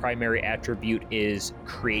weavers, their primary attribute is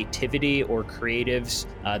creativity or creatives.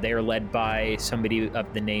 They are led by somebody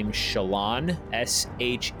of the name Shalon,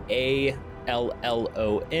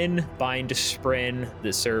 Shallon. Bind Sprin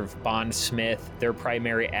that serve bondsmith. Their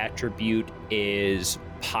primary attribute is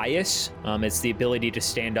pious. It's the ability to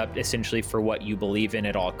stand up essentially for what you believe in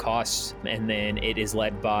at all costs. And then it is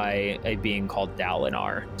led by a being called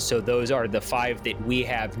Dalinar. So those are the 5 that we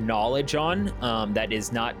have knowledge on. That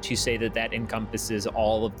is not to say that that encompasses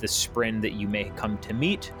all of the Sprin that you may come to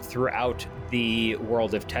meet throughout the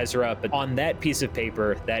world of Tezra, but on that piece of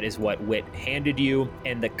paper, that is what Wit handed you.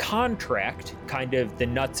 And the contract, kind of the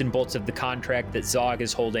nuts and bolts of the contract that Zog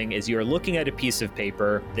is holding, is you're looking at a piece of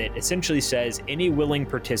paper that essentially says any willing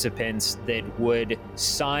participants that would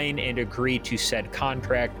sign and agree to said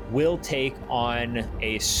contract will take on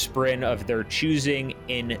a Sprin of their choosing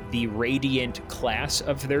in the Radiant class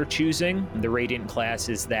of their choosing. The Radiant class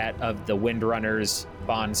is that of the Windrunners,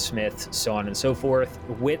 bondsmith, so on and so forth.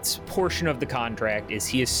 Wit's portion of the contract is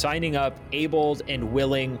he is signing up abled and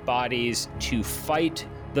willing bodies to fight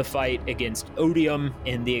the fight against Odium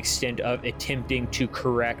in the extent of attempting to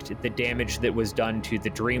correct the damage that was done to the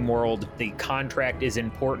dream world. The contract is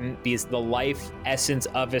important because the life essence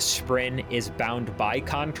of a Sprin is bound by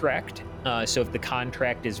contract. So if the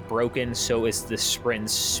contract is broken, so is the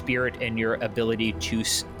Sprin's spirit and your ability to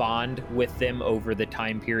bond with them over the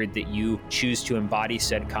time period that you choose to embody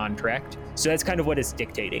said contract. So that's kind of what it's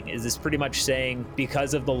dictating, is it's pretty much saying,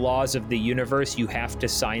 because of the laws of the universe, you have to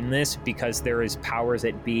sign this because there is powers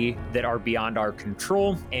that be that are beyond our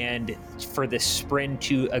control. And for the Sprin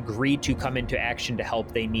to agree to come into action to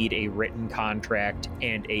help, they need a written contract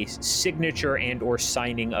and a signature and or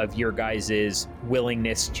signing of your guys'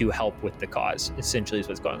 willingness to help with the cause, essentially is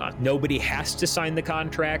what's going on. Nobody has to sign the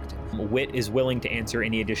contract. Wit is willing to answer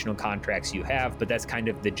any additional contracts you have, but that's kind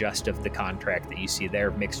of the gist of the contract that you see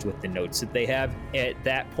there mixed with the notes that they have. At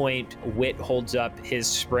that point, Wit holds up his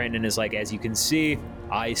Sprin and is like, as you can see,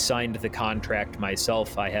 I signed the contract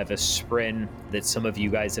myself. I have a Sprin that some of you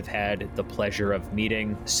guys have had the pleasure of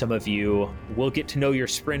meeting. Some of you will get to know your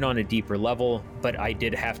Sprin on a deeper level, but I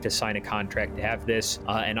did have to sign a contract to have this.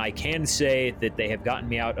 And I can say that they have gotten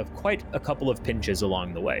me out of quite a couple of pinches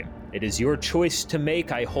along the way. It is your choice to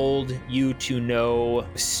make. I hold you to no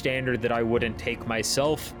standard that I wouldn't take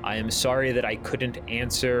myself. I am sorry that I couldn't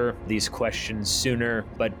answer these questions sooner,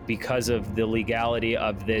 but because of the legality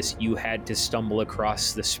of this, you had to stumble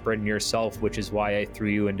across the Sprin yourself, which is why I threw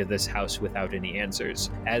you into this house without any answers.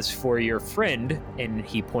 As for your friend, and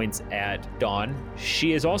he points at Dawn,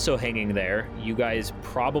 she is also hanging there. You guys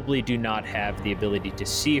probably do not have the ability to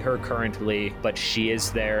see her currently, but she is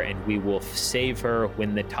there and we will save her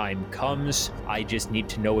when the time comes. I just need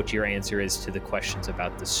to know what your answer is to the questions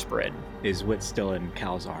about the Sprin. Is Wit still in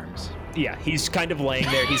Cal's arms? Yeah, he's kind of laying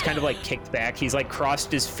there. He's kind of like kicked back. He's like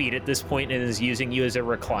crossed his feet at this point and is using you as a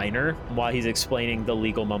recliner while he's explaining the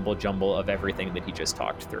legal mumble jumble of everything that he just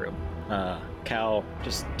talked through. Cal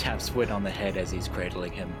just taps Wit on the head as he's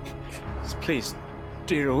cradling him. Please,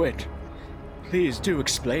 dear Wit, please do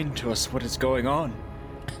explain to us what is going on.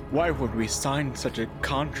 Why would we sign such a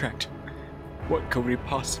contract? What could we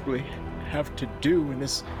possibly have to do in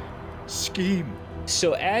this scheme?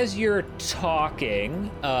 So as you're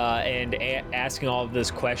talking and asking all of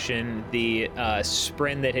this question, the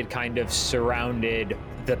Sprin that had kind of surrounded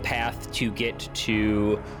the path to get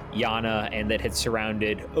to Yana and that had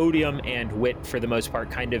surrounded Odium and Wit for the most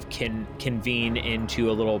part kind of can convene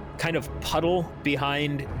into a little kind of puddle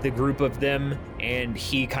behind the group of them, and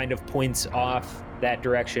he kind of points off that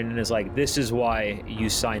direction and is like, this is why you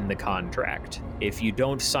signed the contract. If you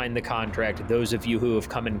don't sign the contract, those of you who have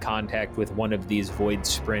come in contact with one of these Void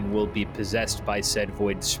Sprin will be possessed by said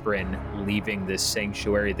Void Sprin, leaving this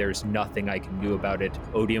sanctuary. There's nothing I can do about it.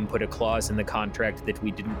 Odium put a clause in the contract that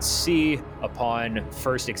we didn't see upon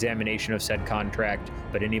first examination of said contract,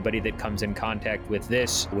 but anybody that comes in contact with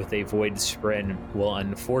this, with a Void Sprin, will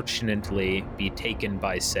unfortunately be taken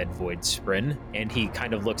by said Void Sprin. And he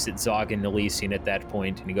kind of looks at Zog and Elysian at that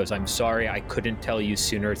point, and he goes, I'm sorry, I couldn't tell you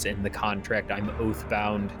sooner. It's in the contract. I'm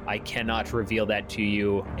oath-bound. I cannot reveal that to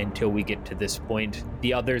you until we get to this point.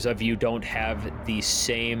 The others of you don't have the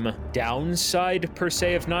same downside, per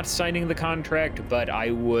se, of not signing the contract, but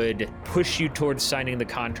I would push you towards signing the the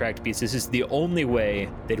contract because this is the only way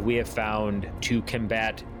that we have found to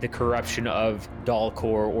combat the corruption of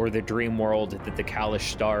Dalcor or the dream world that the Kalish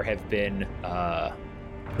Star have been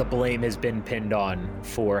the blame has been pinned on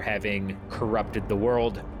for having corrupted the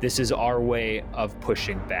world. This is our way of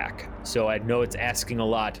pushing back. So I know it's asking a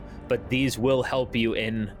lot, but these will help you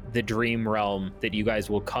in the dream realm that you guys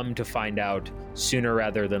will come to find out sooner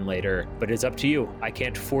rather than later. But it's up to you. I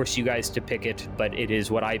can't force you guys to pick it, but it is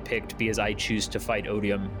what I picked because I choose to fight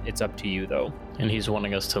Odium. It's up to you, though. And he's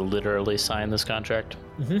wanting us to literally sign this contract?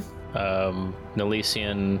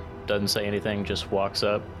 Nalisian doesn't say anything, just walks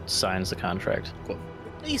up, signs the contract. Cool.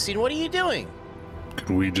 Nalisian, what are you doing?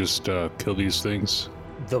 Can we just kill these things?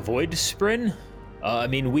 The Void Sprin? I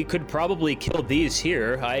mean, we could probably kill these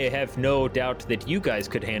here. I have no doubt that you guys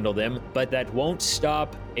could handle them, but that won't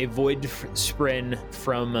stop a Void Sprin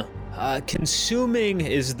from consuming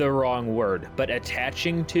is the wrong word, but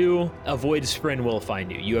attaching to a Void Sprin will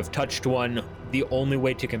find you. You have touched one. The only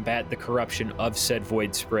way to combat the corruption of said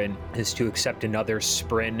Void Sprin is to accept another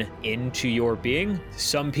Sprin into your being.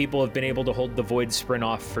 Some people have been able to hold the Void Sprin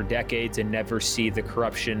off for decades and never see the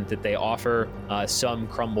corruption that they offer. Some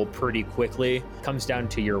crumble pretty quickly. Comes down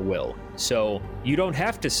to your will. So you don't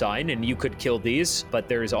have to sign and you could kill these, but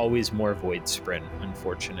there's always more Void Sprin,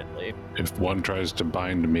 unfortunately. If one tries to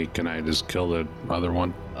bind me, can I just kill the other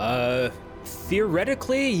one?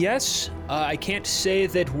 Theoretically, yes. I can't say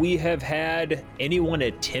that we have had anyone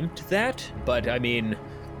attempt that, but I mean,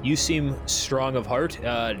 you seem strong of heart.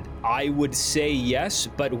 I would say yes,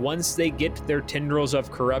 but once they get their tendrils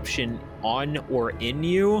of corruption on or in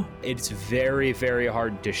you, it's very, very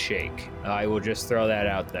hard to shake. I will just throw that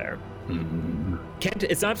out there.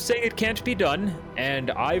 It's not saying it can't be done, and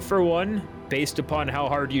I, for one, based upon how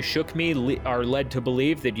hard you shook me, are led to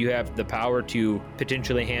believe that you have the power to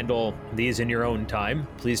potentially handle these in your own time.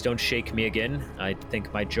 Please don't shake me again. I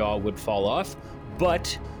think my jaw would fall off.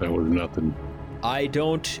 But that was nothing. I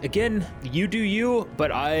don't, again, you do you, but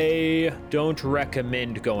I don't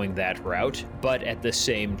recommend going that route. But at the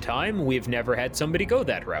same time, we've never had somebody go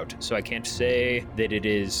that route. So I can't say that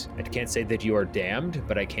I can't say that you are damned,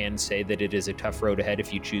 but I can say that it is a tough road ahead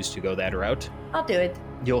if you choose to go that route. I'll do it.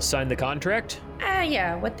 You'll sign the contract?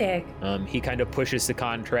 Yeah, what the heck? He kind of pushes the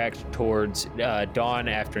contract towards Dawn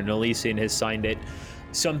after Nalisian has signed it.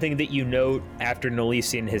 Something that you note after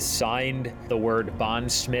Nalisian has signed, the word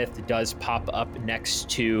bondsmith does pop up next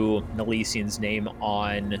to Nalisian's name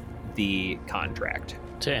on the contract.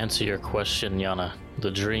 To answer your question, Yana,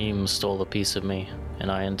 the dream stole a piece of me,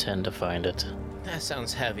 and I intend to find it. That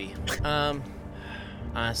sounds heavy.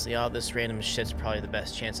 Honestly, all this random shit's probably the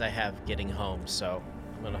best chance I have getting home, so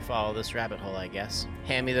I'm gonna follow this rabbit hole, I guess.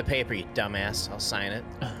 Hand me the paper, you dumbass. I'll sign it.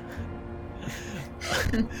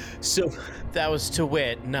 So that was to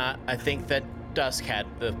wit, not. I think that Dusk had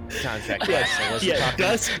the contract.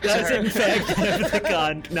 Dusk does in fact have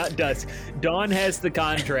the not Dusk. Dawn has the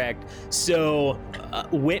contract. So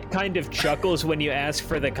Wit kind of chuckles when you ask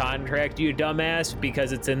for the contract, you dumbass,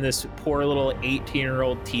 because it's in this poor little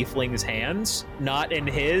 18-year-old tiefling's hands, not in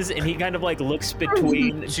his. And he kind of like looks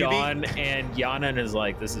between Dawn and Yana and is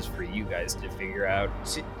like, "This is for you guys to figure out."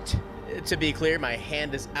 To be clear, my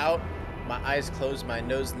hand is out. My eyes closed, my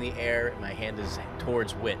nose in the air, my hand is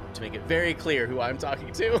towards Wit to make it very clear who I'm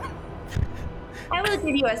talking to. I will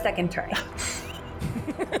give you a second try.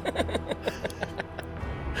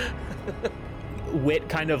 Wit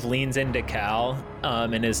kind of leans into Cal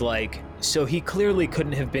and is like, "So he clearly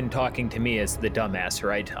couldn't have been talking to me as the dumbass,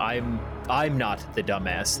 right? I'm not the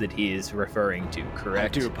dumbass that he is referring to,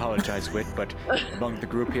 correct?" I do apologize, Wit, but among the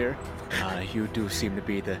group here, you do seem to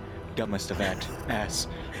be the dumbest of that ass.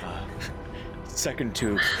 Second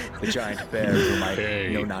to the giant bear, whom I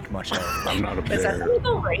know not much of. I'm not a bear. Is that a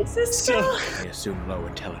little racist? I assume low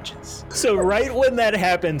intelligence. So right when that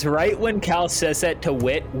happens, right when Cal says that to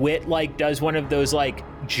Wit, Wit like does one of those like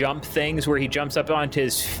jump things where he jumps up onto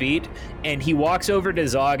his feet and he walks over to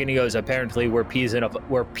Zog and he goes, "Apparently we're peas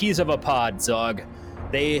of a pod, Zog.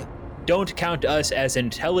 They don't count us as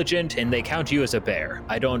intelligent and they count you as a bear.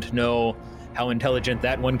 I don't know how intelligent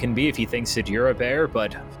that one can be if he thinks that you're a bear,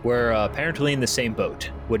 but we're apparently in the same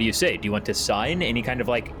boat. What do you say? Do you want to sign?" And he kind of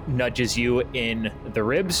like nudges you in the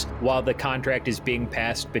ribs while the contract is being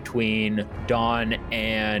passed between Dawn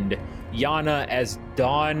and Yana. As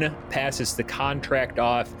Dawn passes the contract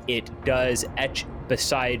off, it does etch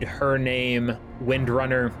beside her name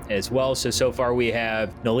Windrunner as well. So far we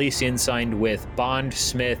have Nalisian signed with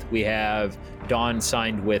Bondsmith, we have Dawn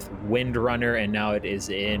signed with Windrunner, and now it is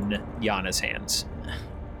in Yana's hands.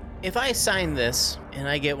 if I sign this and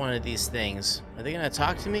I get one of these things, are they gonna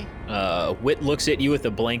talk to me? Wit looks at you with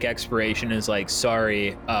a blank expiration and is like,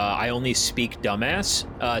 sorry, I only speak dumbass,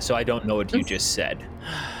 so I don't know what you just said.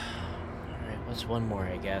 Alright, what's one more,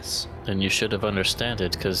 I guess? Then you should have understood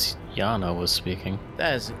it, because Yana was speaking.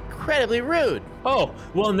 That is incredibly rude. Oh,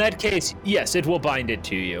 well, in that case, yes, it will bind it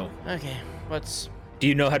to you. Okay, what's... Do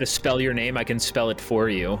you know how to spell your name? I can spell it for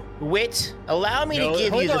you. Wit, allow me to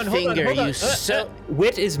give you the finger, you so...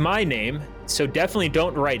 Wit is my name, so definitely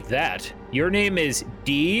don't write that. Your name is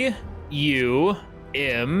D-U-M.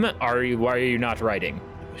 Why are you not writing?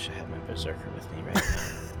 I wish I had my berserker with me right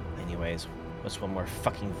now. Anyways, what's one more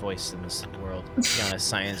fucking voice in this world? Yana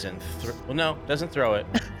signs and well, no, doesn't throw it,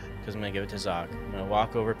 because I'm gonna give it to Zog. I'm gonna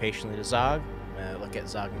walk over patiently to Zog. I'm gonna look at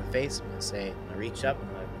Zog in the face. I'm gonna reach up. I'm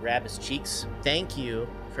gonna grab his cheeks. Thank you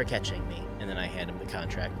for catching me. And then I hand him the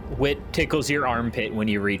contract. Wit tickles your armpit when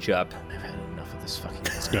you reach up. I've had enough of this fucking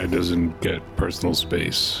This guy doesn't get personal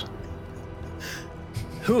space.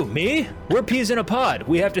 Who, me? We're peas in a pod.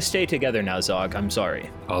 We have to stay together now, Zog. I'm sorry.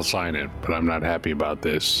 I'll sign it, but I'm not happy about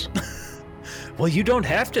this. Well, you don't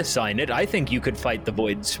have to sign it. I think you could fight the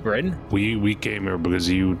Void Sprin. We came here because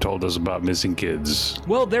you told us about missing kids.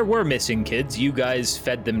 Well, there were missing kids. You guys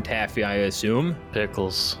fed them taffy, I assume.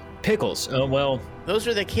 Pickles. Pickles. Oh, well, Those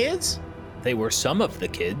are the kids? they were some of the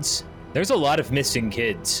kids. There's a lot of missing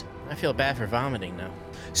kids. I feel bad for vomiting now.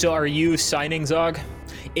 So are you signing, Zog?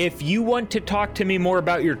 If you want to talk to me more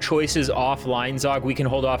about your choices offline, Zog, we can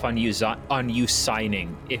hold off on you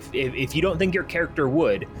signing. If you don't think your character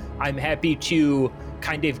would, I'm happy to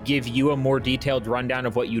kind of give you a more detailed rundown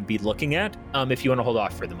of what you'd be looking at, if you want to hold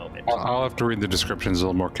off for the moment. I'll have to read the descriptions a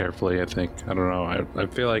little more carefully, I think. I don't know. I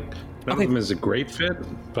feel like none of them is a great fit,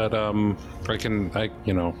 but I'll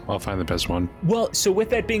find the best one. Well, so with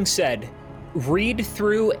that being said, read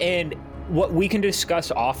through, and what we can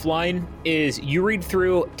discuss offline is you read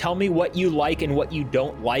through, tell me what you like and what you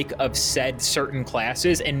don't like of said certain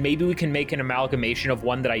classes, and maybe we can make an amalgamation of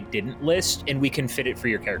one that I didn't list, and we can fit it for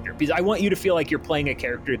your character. Because I want you to feel like you're playing a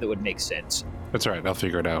character that would make sense. That's all right. I'll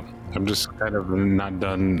figure it out. I'm just kind of not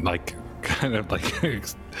done,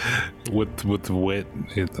 with wit.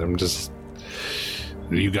 I'm just...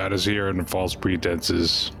 You got us here under false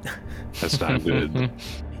pretenses. That's not good.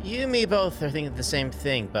 You and me both are thinking the same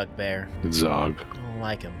thing, Bugbear. Zog. I don't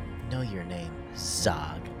like him. Know your name.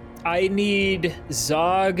 Zog. I need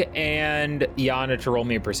Zog and Yana to roll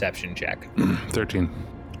me a perception check. 13.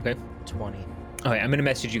 Okay. 20. Okay, I'm going to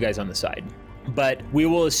message you guys on the side. But we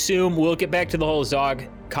will assume, we'll get back to the whole Zog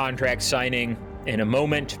contract signing in a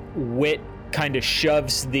moment. Wit kind of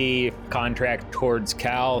shoves the contract towards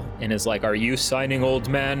Cal and is like, are you signing, old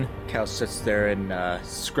man? Cal sits there and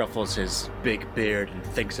scruffles his big beard and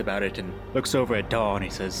thinks about it and looks over at Dawn. He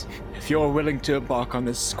says, if you're willing to embark on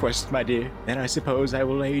this quest, my dear, then I suppose I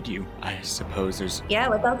will aid you. I suppose there's... Yeah,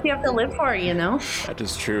 what else do you have to live for, you know? That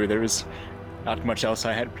is true. There is not much else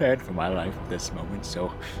I had planned for my life at this moment,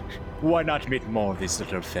 so why not meet more of these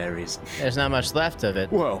little fairies? There's not much left of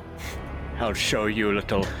it. Whoa. I'll show you,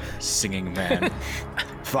 little singing man.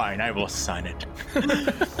 Fine, I will sign it.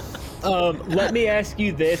 Let me ask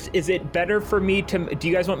you this. Is it better for me to... Do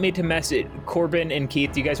you guys want me to message... Corbin and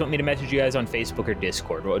Keith, do you guys want me to message you guys on Facebook or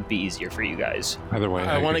Discord? What would be easier for you guys? Either way.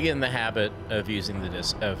 I want to get in the habit of using the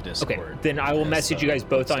Discord. Okay, then I will message you guys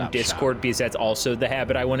both on Discord because that's also the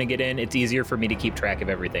habit I want to get in. It's easier for me to keep track of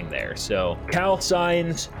everything there. So Cal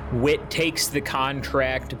signs. Wit takes the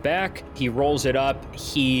contract back. He rolls it up.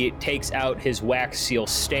 He takes out his wax seal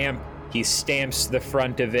stamp. He stamps the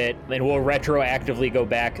front of it, and we'll retroactively go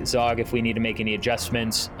back, Zog, if we need to make any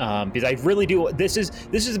adjustments. Because I really do. This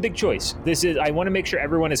is a big choice. I want to make sure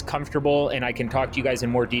everyone is comfortable, and I can talk to you guys in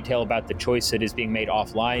more detail about the choice that is being made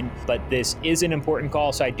offline. But this is an important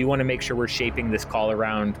call, so I do want to make sure we're shaping this call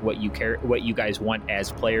around what you guys want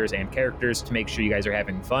as players and characters to make sure you guys are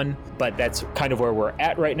having fun. But that's kind of where we're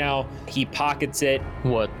at right now. He pockets it.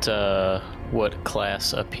 What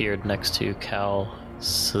class appeared next to Cal?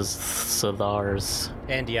 Sadars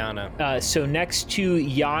and Yana. So next to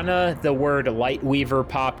Yana, the word Lightweaver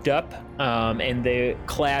popped up, and the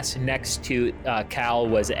class next to Cal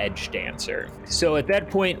was Edge Dancer. So at that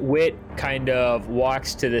point, Wit kind of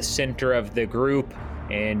walks to the center of the group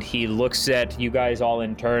And he looks at you guys all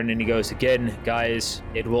in turn and he goes, again, guys,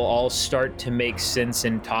 it will all start to make sense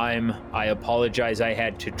in time. I apologize I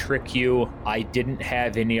had to trick you. I didn't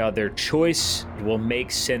have any other choice. It will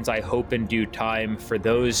make sense, I hope, in due time. For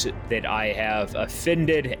those that I have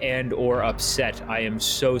offended and or upset, I am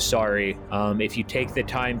so sorry. If you take the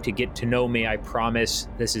time to get to know me, I promise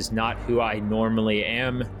this is not who I normally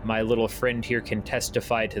am. My little friend here can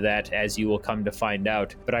testify to that, as you will come to find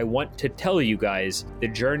out. But I want to tell you guys, the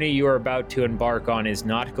journey you are about to embark on is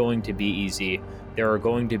not going to be easy. There are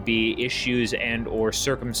going to be issues and or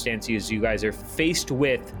circumstances you guys are faced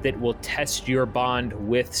with that will test your bond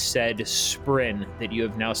with said Sprin that you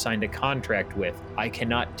have now signed a contract with. I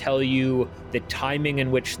cannot tell you the timing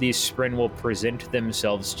in which these Sprin will present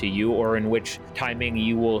themselves to you or in which timing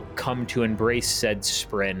you will come to embrace said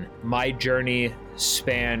Sprin. My journey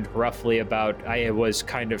spanned roughly about, I was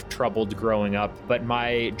kind of troubled growing up, but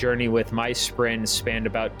my journey with my Sprin spanned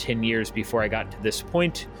about 10 years before I got to this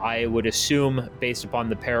point. I would assume, based upon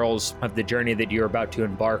the perils of the journey that you're about to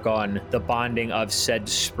embark on, the bonding of said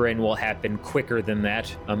Sprin will happen quicker than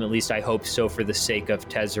that. At least I hope so for the sake of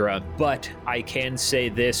Tezra. But I can say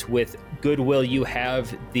this with goodwill, you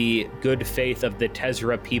have the good faith of the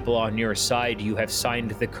Tezra people on your side. You have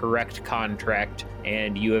signed the correct contract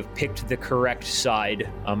and you have picked the correct side.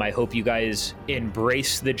 I hope you guys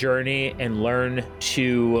embrace the journey and learn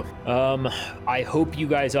to, I hope you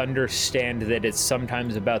guys understand that it's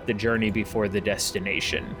sometimes about the journey before the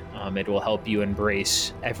destination. It will help you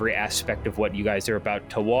embrace every aspect of what you guys are about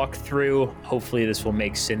to walk through. Hopefully this will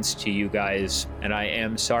make sense to you guys. And I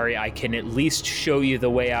am sorry, I can at least show you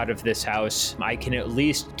the way out of this house. I can at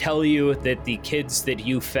least tell you that the kids that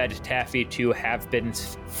you fed taffy to have been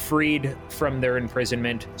freed from their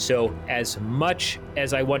imprisonment. So as much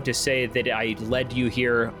as I want to say that I led you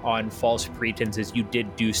here on false pretenses, you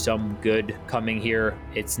did do some good coming here.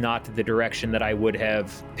 It's not the direction that I would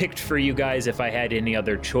have picked for you guys if I had any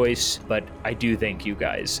other choice, but I do thank you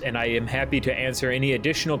guys. And I am happy to answer any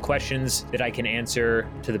additional questions that I can answer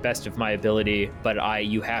to the best of my ability, but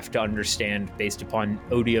you have to understand, based upon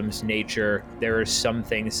Odium's nature, there are some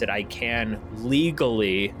things that I can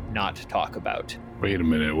legally not talk about. Wait a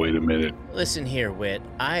minute. Listen here, Wit.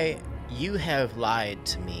 You have lied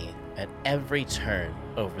to me at every turn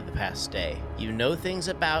over the past day. You know things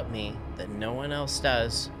about me that no one else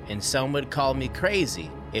does, and some would call me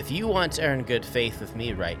crazy. If you want to earn good faith with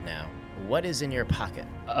me right now, what is in your pocket?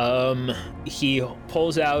 He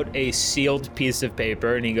pulls out a sealed piece of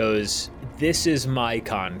paper and he goes, "This is my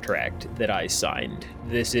contract that I signed.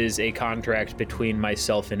 This is a contract between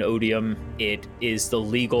myself and Odium. It is the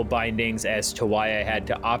legal bindings as to why I had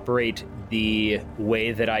to operate the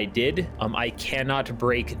way that I did. I cannot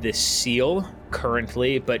break this seal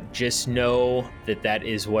currently, but just know that that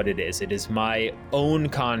is what it is. It is my own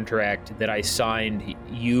contract that I signed.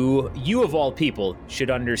 You of all people should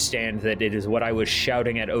understand that it is what I was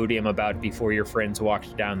shouting at Odium about before your friends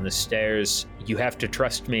walked down the stairs. You have to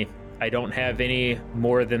trust me. I don't have any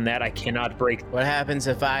more than that. I cannot break." What happens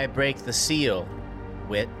if I break the seal,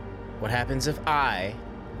 Wit? What happens if I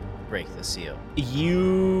break the seal?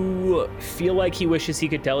 You feel like he wishes he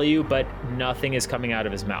could tell you, but nothing is coming out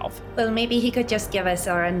of his mouth. Well, maybe he could just give us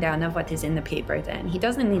a rundown of what is in the paper then. He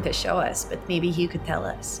doesn't need to show us, but maybe he could tell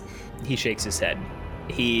us. He shakes his head.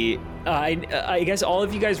 I guess all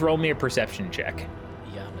of you guys roll me a perception check.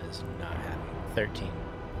 Yana is not happy. 13.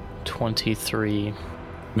 23.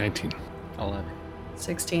 19. 11.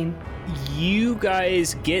 16. You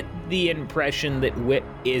guys get the impression that Wit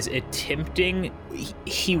is attempting.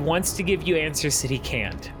 He wants to give you answers that he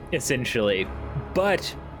can't, essentially.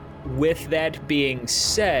 But with that being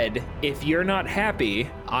said, if you're not happy,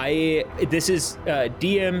 this is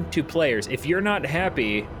DM to players. If you're not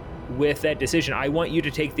happy with that decision, I want you to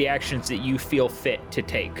take the actions that you feel fit to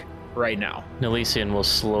take right now. Nelisian will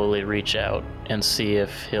slowly reach out and see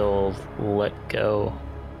if he'll let go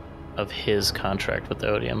of his contract with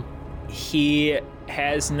Odium. He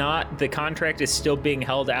has not. The contract is still being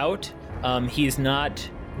held out. He's not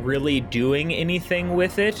really doing anything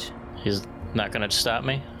with it. He's not going to stop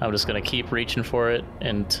me. I'm just going to keep reaching for it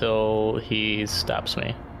until he stops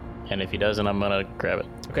me. And if he doesn't, I'm going to grab it.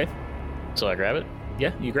 Okay. So I grab it?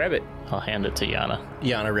 Yeah, you grab it. I'll hand it to Yana.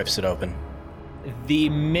 Yana rips it open. The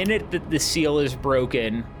minute that the seal is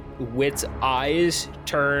broken, Wit's eyes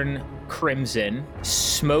turn crimson,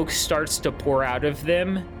 smoke starts to pour out of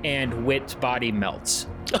them, and Wit's body melts.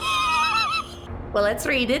 Well, let's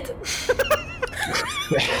read it.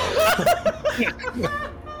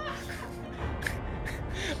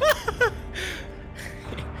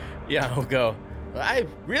 Yeah, I'll go. I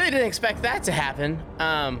really didn't expect that to happen.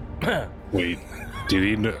 Wait,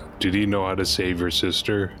 Did he know how to save your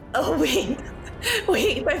sister? Oh, wait,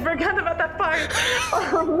 I forgot about that part.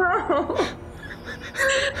 Oh, no.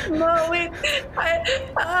 No, wait.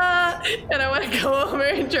 And I want to go over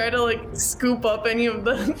and try to, like, scoop up any of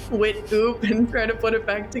the wit goop and try to put it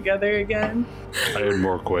back together again. I had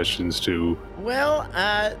more questions, too. Well,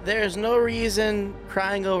 there's no reason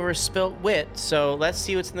crying over spilt wit, so let's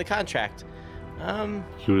see what's in the contract.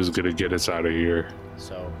 He was going to get us out of here.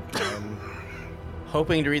 So, I'm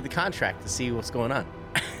hoping to read the contract to see what's going on.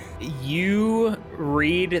 You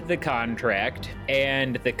read the contract,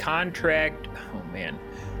 and the contract... Oh, man.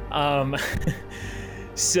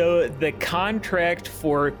 So the contract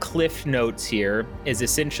for Cliff Notes here is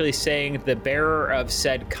essentially saying the bearer of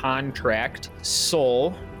said contract,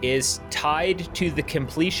 Soul, is tied to the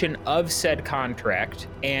completion of said contract,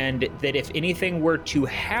 and that if anything were to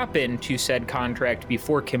happen to said contract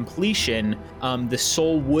before completion, the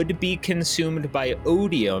soul would be consumed by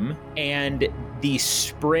odium, and the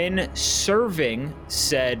Sprin serving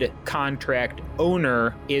said contract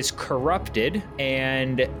owner is corrupted,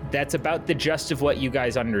 and that's about the gist of what you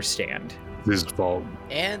guys understand. His fault.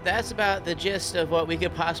 And that's about the gist of what we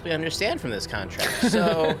could possibly understand from this contract.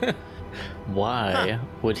 So... Why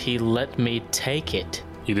would he let me take it?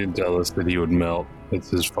 He didn't tell us that he would melt. It's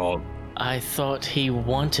his fault. I thought he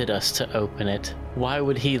wanted us to open it. Why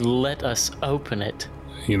would he let us open it?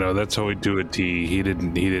 You know, that's how we do it, T. He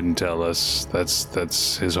didn't tell us.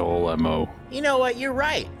 That's his whole MO. You know what? You're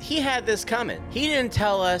right. He had this coming. He didn't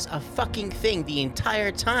tell us a fucking thing the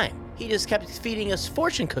entire time. He just kept feeding us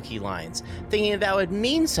fortune cookie lines, thinking that would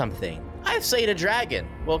mean something. I've slayed a dragon.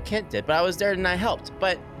 Well, Kent did, but I was there and I helped.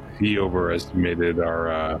 But he overestimated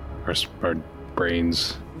our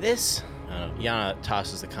brains. This... Yana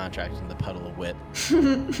tosses the contract in the puddle of wit.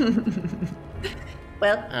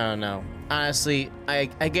 Well, I don't know. Honestly, I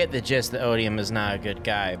get the gist that Odium is not a good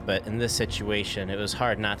guy, but in this situation, it was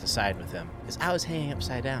hard not to side with him. Because I was hanging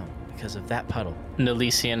upside down because of that puddle.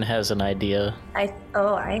 Nelisian has an idea. I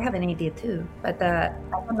have an idea too. But I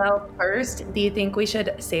don't know. First, do you think we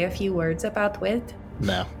should say a few words about wit?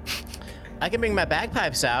 No. I can bring my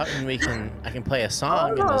bagpipes out and I can play a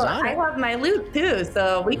song in his honor. I have my lute too,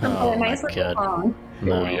 so we can play a nice little song.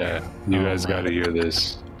 No. Oh yeah, you guys got to hear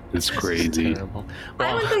this. It's crazy. Well,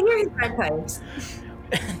 I want to hear his bagpipes.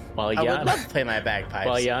 I would love to play my bagpipes.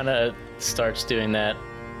 While Yana starts doing that,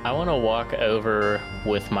 I want to walk over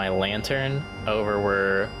with my lantern over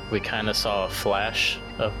where we kind of saw a flash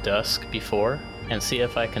of dusk before and see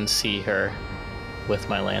if I can see her with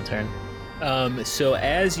my lantern. So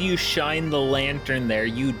as you shine the lantern there,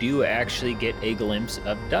 you do actually get a glimpse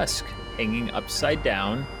of dusk hanging upside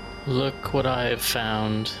down. Look what I have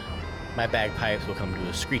found. My bagpipes will come to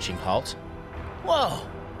a screeching halt. Whoa!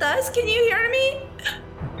 Dusk, can you hear me?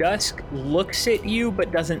 Dusk looks at you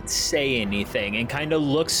but doesn't say anything and kind of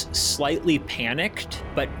looks slightly panicked,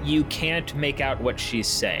 but you can't make out what she's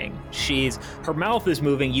saying. Her mouth is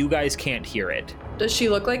moving, you guys can't hear it. Does she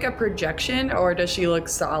look like a projection or does she look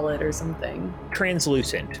solid or something?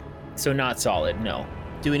 Translucent, so not solid, no.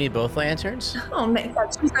 Do we need both lanterns? Oh my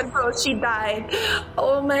god, she said so, she died.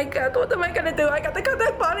 Oh my god, what am I gonna do? I got to cut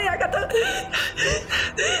that body,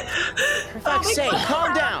 For fuck's sake,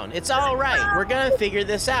 calm down. It's all right. We're gonna figure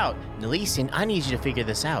this out. Nelisian, I need you to figure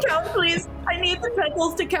this out. Count, please. I need the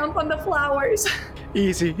petals to count on the flowers.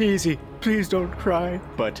 Easy. Please don't cry.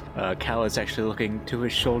 But Cal is actually looking to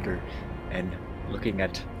his shoulder and looking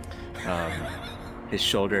at his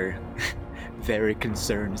shoulder, very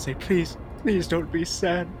concerned. Say, please don't be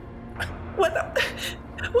sad. What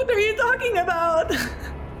are you talking about?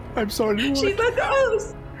 I'm sorry. What? She's a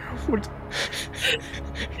ghost. What?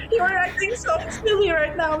 You're acting so silly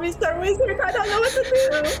right now, Mr. Wizard. I don't know what to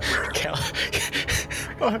do. Cal.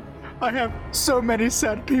 I have so many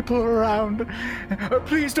sad people around.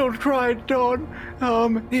 Please don't cry, Dawn.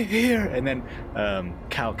 Here. And then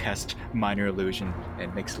Cal casts Minor Illusion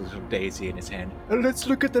and makes a little daisy in his hand. Let's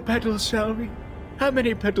look at the petals, shall we? How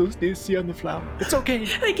many petals do you see on the flower? It's okay.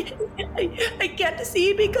 I can't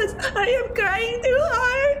see because I am crying too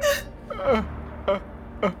hard.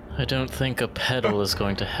 I don't think a petal is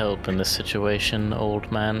going to help in this situation,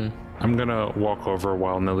 old man. I'm gonna walk over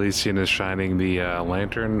while Nelisian is shining the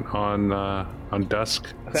lantern on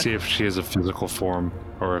Dusk. Okay. See if she has a physical form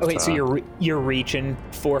or if. Okay, so you're reaching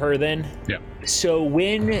for her then? Yeah. So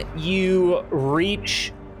when you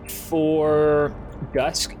reach for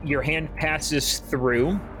Dusk, your hand passes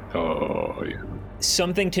through. Oh yeah.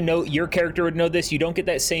 Something to note, your character would know this, you don't get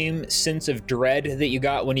that same sense of dread that you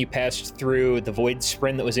got when you passed through the void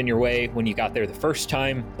sprint that was in your way when you got there the first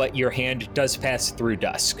time, but your hand does pass through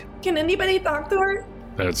Dusk. Can anybody talk to her?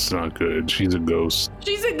 That's not good. She's a ghost.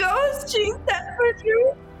 She's a ghost? She's that for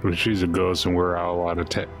you? She's a ghost, and we're all out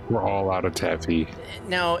of taffy.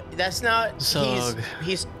 No, that's not. Zog.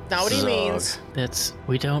 He's not what he means.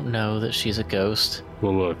 We don't know that she's a ghost.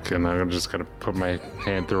 Well, look, and I'm just gonna put my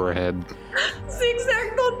hand through her head.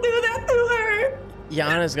 Zigzag, don't do that to her.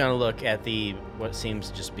 Yana's gonna look at what seems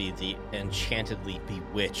to just be the enchantedly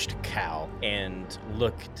bewitched Cal and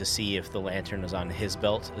look to see if the lantern is on his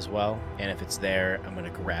belt as well. And if it's there, I'm gonna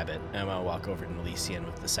grab it and I'm gonna walk over to Elysian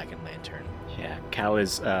with the second lantern. Yeah, Cal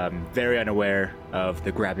is very unaware of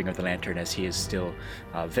the grabbing of the lantern as he is still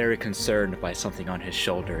very concerned by something on his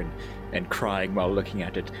shoulder and crying while looking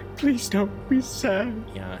at it. Please don't be sad.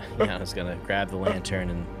 Yana's gonna grab the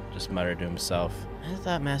lantern and just mutter to himself, I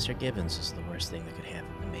thought Master Gibbons was the worst thing that could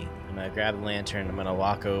happen to me. I'm gonna grab the lantern, I'm gonna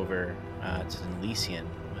walk over to Elysian,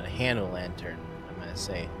 I'm gonna hand the lantern, I'm gonna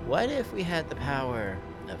say, what if we had the power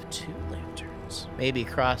of 2 lanterns? Maybe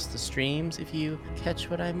cross the streams, if you catch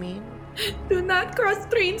what I mean? Do not cross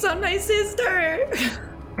streams on my sister.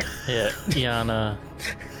 Yeah, Yana,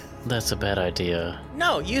 that's a bad idea.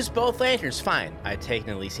 No, use both lanterns, fine. I take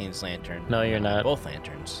Elysian's lantern. No, you're not. Both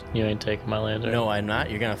lanterns. You ain't taking my lantern. No, I'm not.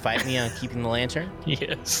 You're gonna fight me on keeping the lantern?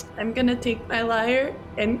 Yes. I'm gonna take my lyre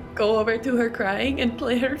and go over to her crying and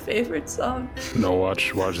play her favorite song. No,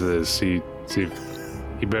 watch this. See,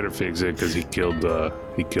 he better fix it because he killed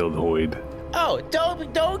Hoyd. Oh,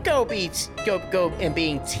 don't go and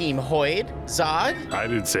being Team Hoyd, Zog. I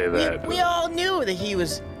didn't say that. We all knew that he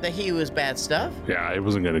was bad stuff. Yeah, I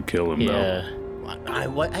wasn't gonna kill him though. I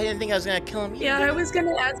didn't think I was gonna kill him either. Yeah, I was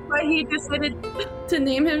gonna ask why he decided to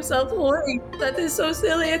name himself Hoy. That is so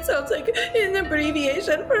silly. It sounds like an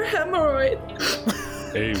abbreviation for hemorrhoid.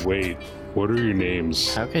 Hey, wait. What are your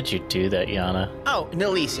names? How could you do that, Yana? Oh,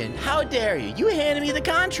 Elysian, how dare you? You handed me the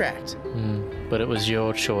contract. But it was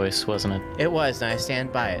your choice, wasn't it? It was, and I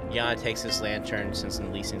stand by it. Yana takes his lantern, since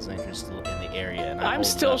Elysian's lantern is still in the area. And I'm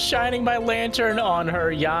still shining my lantern on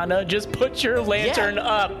her, Yana. Just put your lantern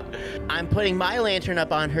up. I'm putting my lantern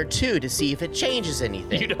up on her, too, to see if it changes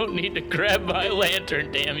anything. You don't need to grab my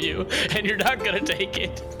lantern, damn you. And you're not gonna take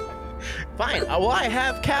it. Fine. Well, I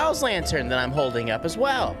have Cal's lantern that I'm holding up as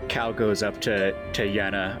well. Cal goes up to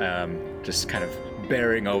Yana, just kind of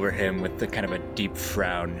bearing over him with the kind of a deep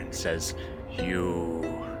frown and says,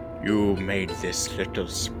 You made this little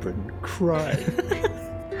spring cry.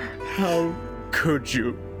 How could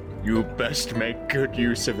you? You best make good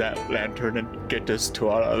use of that lantern and get us to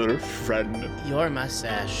our other friend. Your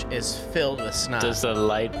mustache is filled with snot. Does the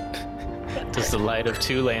light of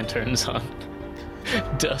 2 lanterns on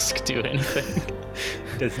dusk do anything?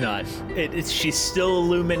 Does not. She's still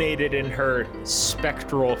illuminated in her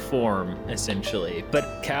spectral form, essentially.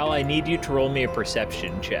 But Cal, I need you to roll me a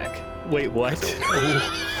perception check. Wait, what?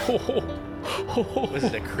 Was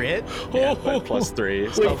it a crit? Yeah, but +3.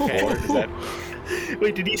 It's not 4. Is that...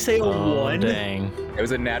 Wait, did he say a 1? Dang. It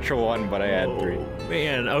was a natural 1, but I had 3.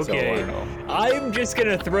 Man, So, I okay. don't know. I'm just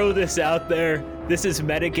gonna throw this out there. This is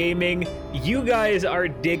metagaming. You guys are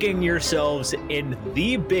digging yourselves in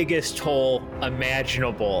the biggest hole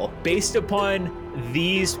imaginable based upon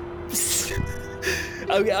these.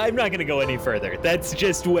 Okay, I'm not gonna go any further. That's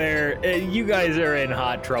just where you guys are in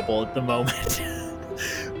hot trouble at the moment.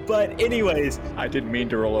 But anyways, I didn't mean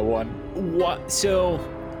to roll a 1. so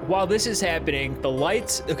while this is happening, the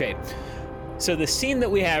lights. Okay. So the scene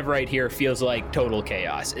that we have right here feels like total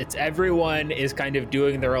chaos. It's everyone is kind of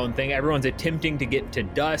doing their own thing. Everyone's attempting to get to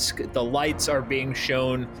dusk. The lights are being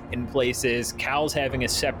shown in places. Cal's having a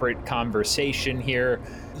separate conversation here.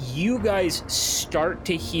 You guys start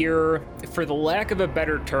to hear, for the lack of a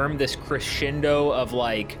better term, this crescendo of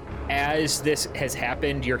like, as this has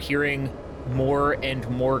happened, you're hearing more and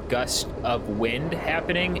more gusts of wind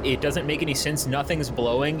happening. It doesn't make any sense. Nothing's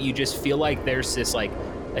blowing. You just feel like there's this like,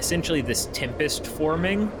 essentially this tempest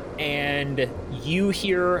forming, and you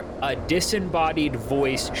hear a disembodied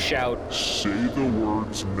voice shout, Say the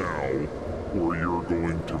words now, or you're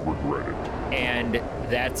going to regret it. and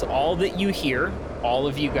that's all that you hear, all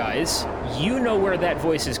of you guys. You know where that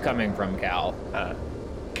voice is coming from, Cal.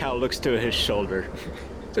 Cal looks to his shoulder.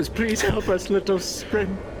 Says, please help us, little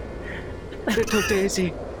spring. Little Daisy,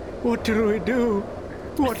 what do we do?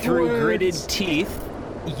 What Through words? gritted teeth,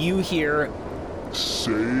 you hear,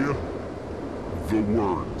 Say the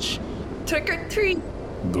words. Trick or treat.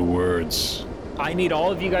 The words. I need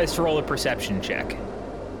all of you guys to roll a perception check.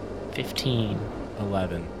 15.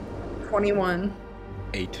 11. 21.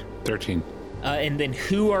 8. 13. And then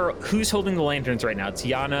who's holding the lanterns right now? It's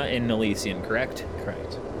Yana and Elysian, correct?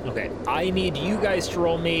 Correct. Okay, I need you guys to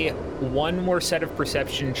roll me one more set of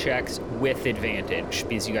perception checks with advantage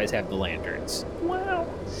because you guys have the lanterns. Wow.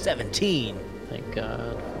 17. Thank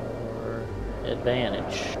God for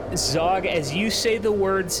advantage. Zog, as you say the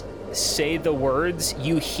words,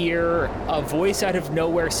 you hear a voice out of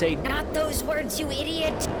nowhere say, Not those words, you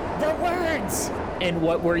idiot! The words! and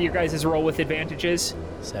what were your guys' roll with advantages?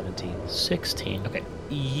 17. 16. Okay.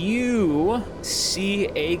 You see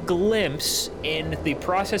a glimpse in the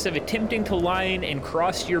process of attempting to line and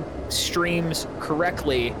cross your streams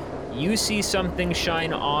correctly. You see something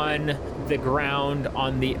shine on the ground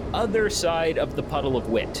on the other side of the Puddle of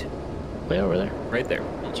Wit. Way over there. Right there.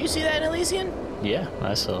 Did you see that, Elysian? Yeah,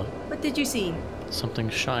 I saw What did you see? something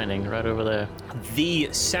shining right over there. The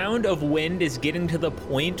sound of wind is getting to the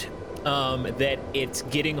point that it's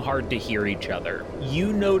getting hard to hear each other.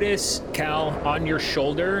 You notice, Cal, on your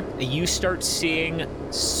shoulder, you start seeing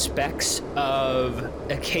specks of,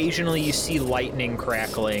 occasionally you see lightning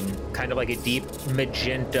crackling, kind of like a deep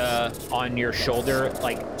magenta on your shoulder,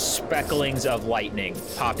 like specklings of lightning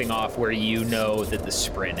popping off where you know that the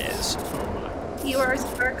sprint is. You are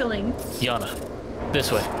sparkling. Yana,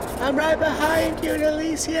 this way. I'm right behind you,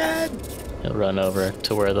 Elysian. He'll run over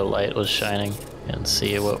to where the light was shining and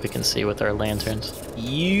see what we can see with our lanterns.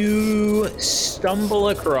 You stumble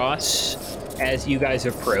across as you guys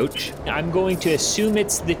approach. I'm going to assume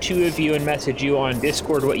it's the two of you and message you on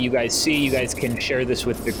Discord what you guys see. You guys can share this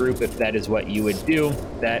with the group if that is what you would do.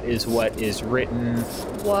 That is what is written.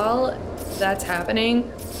 While that's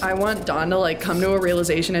happening, I want Dawn to like come to a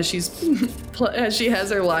realization as as she has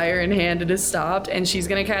her lyre in hand and is stopped, and she's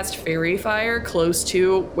gonna cast Fairy Fire close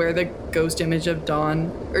to where the ghost image of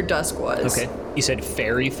Dawn or Dusk was. Okay. You said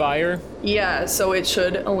fairy fire? Yeah, so it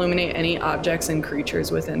should illuminate any objects and creatures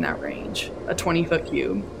within that range. A 20-foot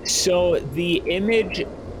cube. So the image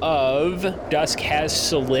of Dusk has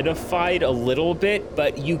solidified a little bit,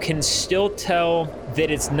 but you can still tell that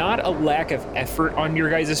it's not a lack of effort on your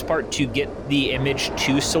guys' part to get the image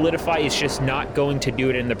to solidify. It's just not going to do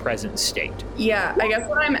it in the present state. Yeah, I guess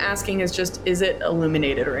what I'm asking is just, is it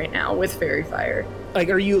illuminated right now with Fairy Fire? Like,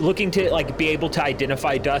 are you looking to like be able to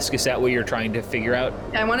identify Dusk? Is that what you're trying to figure out?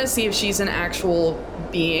 I want to see if she's an actual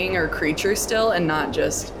being or creature still and not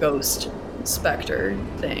just ghost specter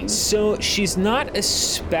thing. So she's not a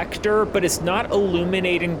specter, but it's not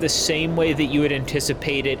illuminating the same way that you would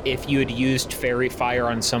anticipate it if you had used fairy fire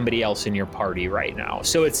on somebody else in your party right now.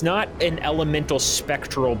 So it's not an elemental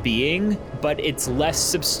spectral being, but it's less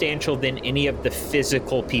substantial than any of the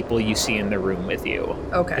physical people you see in the room with you.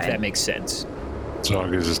 Okay. If that makes sense.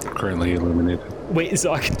 Zog is currently illuminated. Wait,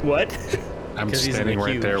 Zog, what? I'm 'Cause he's in standing the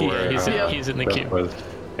right cube. there Yeah, where he's in the that cube. was.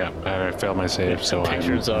 Yeah, I failed my save, so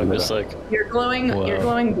Picture I'm Zog just like, You're glowing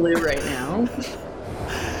blue right now.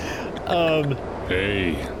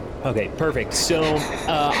 Hey. Okay, perfect. So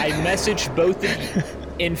I messaged both of you.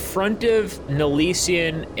 In front of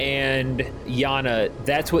Nelisian and Yana,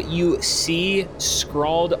 that's what you see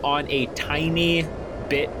scrawled on a tiny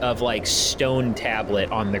bit of like stone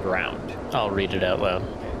tablet on the ground. I'll read it out loud.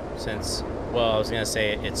 Since, well, I was gonna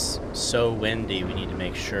say it's so windy, we need to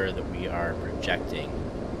make sure that we are projecting.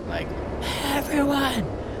 Like, everyone,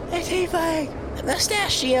 it's Tiefling, the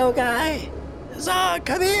mustachio guy. Zog,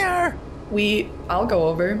 come here. I'll go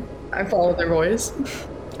over. I follow their voice.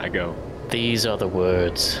 I go. These are the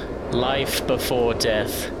words. Life before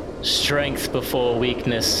death. Strength before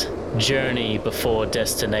weakness. Journey before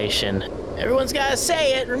destination. Everyone's gotta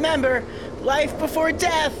say it. Remember, life before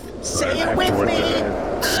death. Say it with me.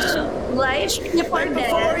 Life Before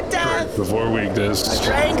death. Before weakness.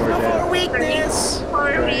 Strength before weakness.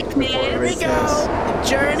 Here we go.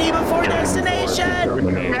 Journey before destination.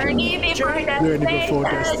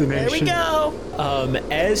 There we go.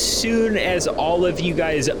 As soon as all of you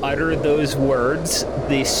guys utter those words,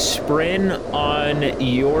 the sprin on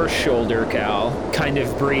your shoulder, Cal, kind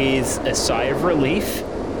of breathes a sigh of relief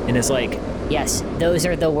and is like, Yes, those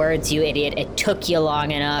are the words, you idiot. It took you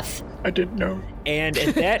long enough. I didn't know. and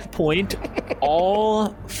at that point,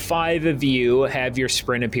 all 5 of you have your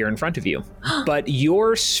sprin appear in front of you. But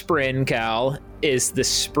your sprin, Cal, is the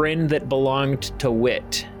sprin that belonged to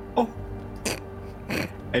Wit.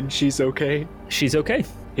 And she's okay. She's okay.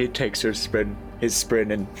 He takes his sprin,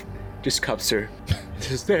 and just cups her.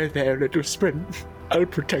 Says, there, little sprin. I'll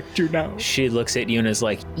protect you now. She looks at you and is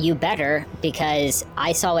like, You better, because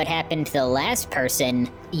I saw what happened to the last person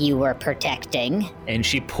you were protecting. and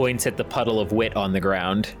she points at the puddle of Wit on the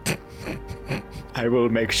ground. I will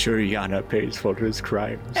make sure Yana pays for his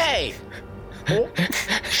crimes. Hey,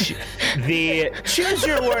 The choose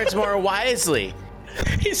your words more wisely.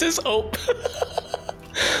 He says, oh.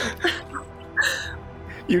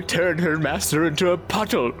 You turned her master into a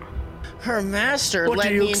puddle. Her master What led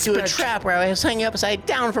do you me into a expect? trap where I was hanging upside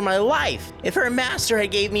down for my life. If her master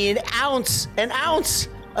had gave me an ounce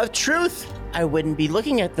of truth, I wouldn't be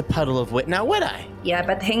looking at the puddle of wit now, would I? Yeah,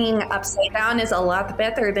 but hanging upside down is a lot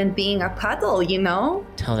better than being a puddle, you know?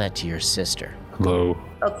 Tell that to your sister. Hello.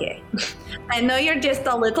 Okay. I know you're just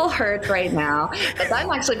a little hurt right now, but I'm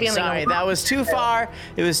actually feeling Sorry, that was too far.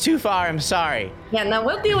 It was too far. I'm sorry. Yeah, no,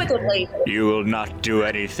 we'll deal with it later. You will not do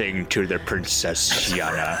anything to the Princess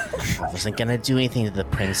Yana. I wasn't gonna do anything to the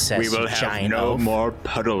princess. We will you have giant no oaf. more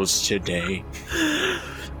puddles today.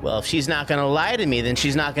 Well, if she's not gonna lie to me, then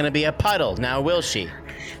she's not gonna be a puddle. Now, will she?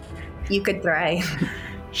 You could try.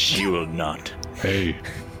 She will not. Hey.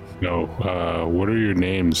 No. What are your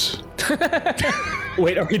names?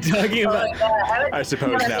 Wait, are we talking about? I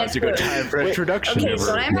suppose now is a good time for introduction. Okay,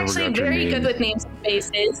 so I'm actually got your very good name. with names and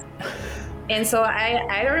faces. And so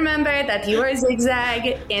I remember that you are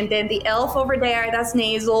Zigzag, and then the elf over there, that's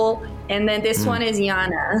Nasal, and then this one is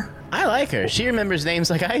Yana. I like her. She remembers names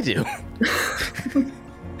like I do.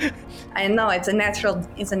 I know, it's a natural.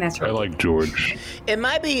 I like George. It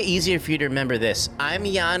might be easier for you to remember this. I'm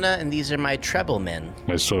Yana, and these are my treble men.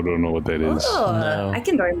 I still don't know what that is. Oh, No. I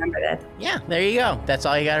can remember that. Yeah, there you go. That's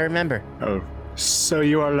all you gotta remember. Oh, so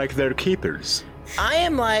you are like their keepers. I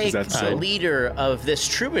am like Is that the so? leader of this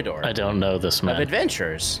troubadour I don't know this of man.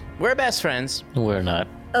 adventurers. We're best friends. We're not.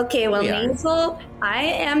 Okay, well, Yeah. Nasal, I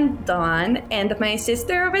am Dawn, and my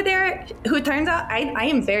sister over there, who turns out I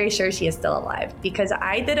am very sure she is still alive because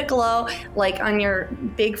I did a glow like on your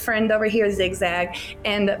big friend over here, Zigzag,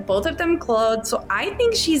 and both of them glowed. So I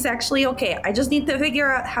think she's actually okay. I just need to figure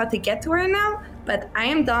out how to get to her now. But I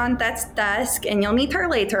am Dawn, that's Dusk, and you'll meet her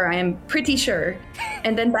later, I am pretty sure.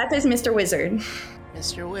 And then that is Mr. Wizard.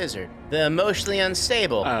 Mr. Wizard, the emotionally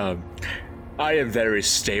unstable. I am very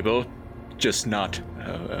stable, just not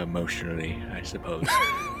emotionally, I suppose.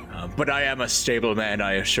 But I am a stable man,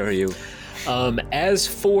 I assure you. As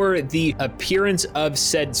for the appearance of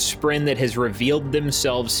said Sprin that has revealed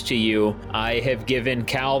themselves to you, I have given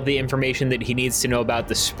Cal the information that he needs to know about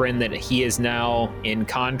the Sprin that he is now in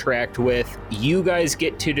contract with. You guys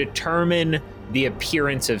get to determine the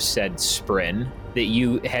appearance of said Sprin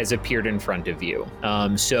that has appeared in front of you.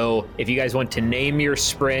 So if you guys want to name your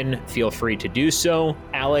Sprin, feel free to do so.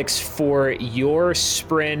 Alex, for your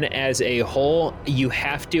Sprin as a whole, you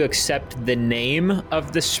have to accept the name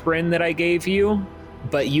of the Sprin that I gave you,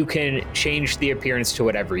 but you can change the appearance to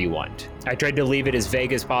whatever you want. I tried to leave it as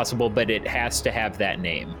vague as possible, but it has to have that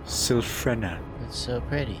name. Sylphrena. It's so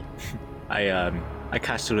pretty. I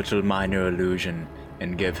cast a little minor illusion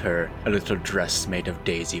and give her a little dress made of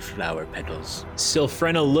daisy flower petals.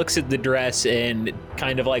 Sylphrena looks at the dress and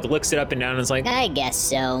kind of like looks it up and down and is like, I guess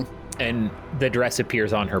so. and the dress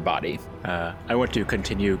appears on her body. I want to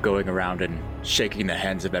continue going around and shaking the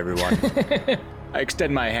hands of everyone. I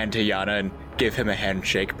extend my hand to Yana and give him a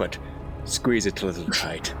handshake, but squeeze it a little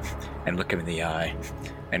tight and look him in the eye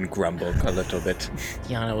and grumble a little bit.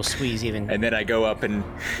 Yana will squeeze even. And then I go up and...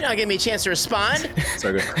 You're not giving me a chance to respond.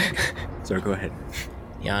 Sorry, go ahead.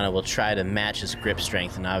 Yana will try to match his grip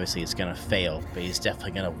strength, and obviously it's gonna fail, but he's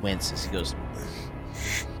definitely gonna wince as he goes,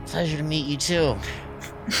 pleasure to meet you too.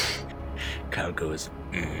 Kyle goes,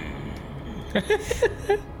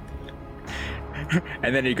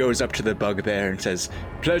 And then he goes up to the bugbear and says,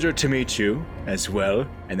 pleasure to meet you as well.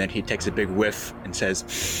 And then he takes a big whiff and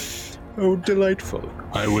says, oh, delightful.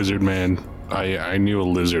 Hi, wizard man. I knew a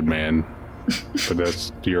lizard man,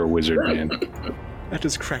 but you're a wizard man. That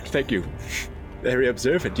is correct, thank you. Very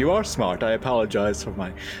observant. You are smart. I apologize for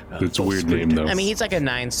my... It's a weird false name, though. I mean, he's like a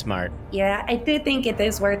 9 smart. Yeah, I do think it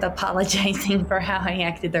is worth apologizing for how I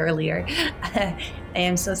acted earlier. I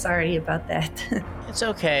am so sorry about that. It's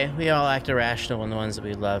okay. We all act irrational when the ones that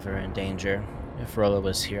we love are in danger. If Rolo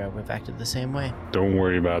was here, I would have acted the same way. Don't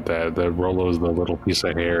worry about that. That Rolo's the little piece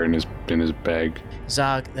of hair in his bag.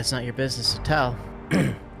 Zog, that's not your business to tell.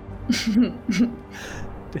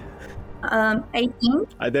 I think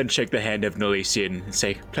I then shake the hand of Nalisian and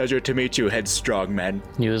say, pleasure to meet you, headstrong man.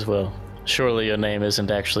 You as well. Surely your name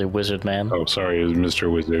isn't actually Wizard Man. Oh, sorry, it was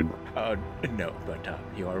Mr. Wizard. No, but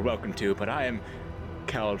you are welcome to, but I am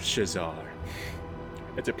Cal Shazar.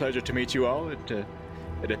 It's a pleasure to meet you all. It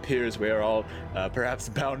appears we are all perhaps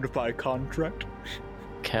bound by contract.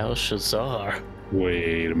 Cal Shazar.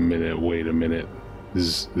 Wait a minute.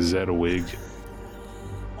 Is that a wig?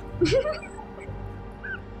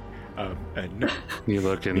 No. You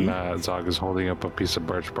look and Zog is holding up a piece of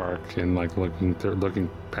birch bark and like looking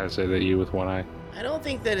past it at you with one eye. I don't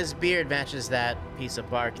think that his beard matches that piece of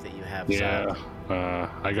bark that you have, Yeah, Zog.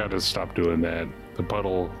 I got to stop doing that. The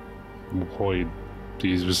Puddle Hoyd,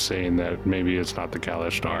 he was saying that maybe it's not the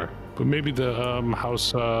Kalash Star. But maybe the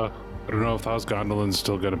house, I don't know if House Gondolin's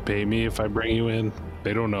still gonna pay me if I bring you in.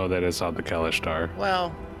 They don't know that it's on the Kalishtar.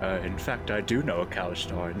 Well, In fact, I do know a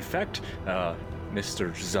Kalishtar. In fact,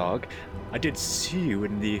 Mr. Zog, I did see you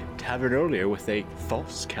in the tavern earlier with a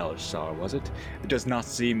false Kalishtar, was it? It does not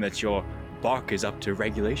seem that your bark is up to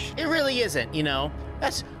regulation. it really isn't, you know.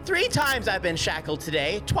 That's 3 times I've been shackled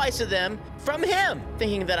today, twice of them from him,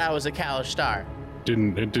 thinking that I was a Kalishtar.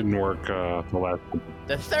 It didn't work the last.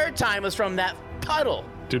 The 3rd time was from that puddle.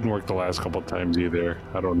 Didn't work the last couple times either.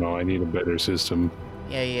 I don't know. I need a better system.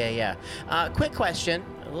 Yeah. Quick question,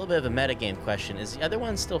 a little bit of a metagame question. Is the other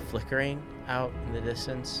one still flickering out in the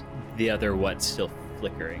distance? The other what's still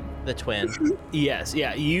flickering? The twin. Yes,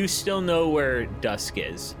 yeah. You still know where Dusk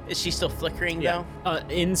is. Is she still flickering though?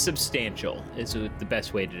 Insubstantial is the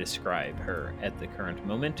best way to describe her at the current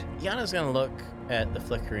moment. Yana's gonna look at the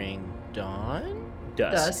flickering Dawn?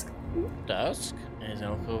 Dusk. Dusk? And he's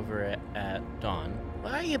gonna look over at Dawn.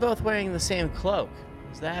 Why are you both wearing the same cloak?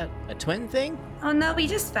 Is that a twin thing? Oh no, we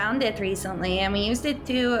just found it recently and we used it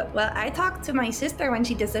to, well, I talked to my sister when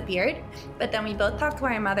she disappeared, but then we both talked to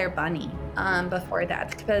our mother Bunny before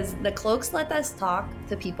that, because the cloaks let us talk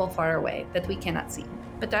to people far away that we cannot see.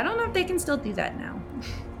 But I don't know if they can still do that now.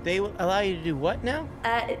 They allow you to do what now?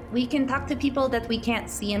 We can talk to people that we can't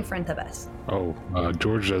see in front of us. Oh,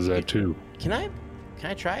 George does that too. Can I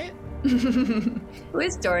try it? Who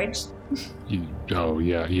is George? Oh,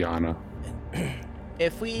 yeah, Yana.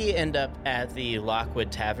 If we end up at the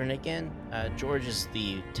Lockwood Tavern again, George is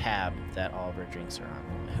the tab that all of our drinks are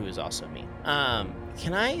on, who is also me.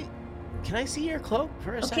 Can I see your cloak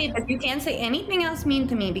for a second? Okay, but you can't say anything else mean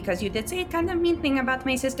to me, because you did say a kind of mean thing about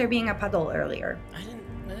my sister being a puddle earlier. I didn't.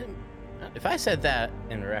 If I said that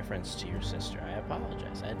in reference to your sister, I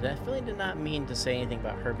apologize. I definitely did not mean to say anything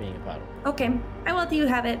about her being a puddle. Okay, I will let you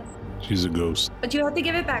have it. She's a ghost. But you have to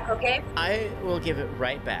give it back, okay? I will give it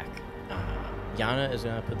right back. Yana is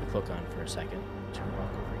going to put the cloak on for a second to walk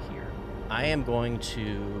over here. I am going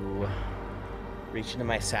to reach into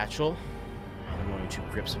my satchel. I'm going to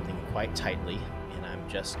grip something quite tightly, and I'm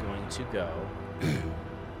just going to go.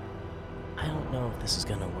 I don't know if this is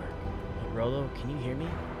going to work. Rolo, can you hear me?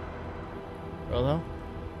 Rolo?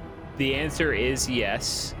 The answer is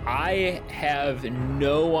yes. I have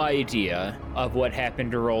no idea of what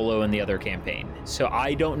happened to Rolo in the other campaign. So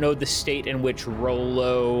I don't know the state in which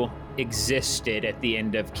Rolo existed at the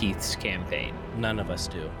end of Keith's campaign. None of us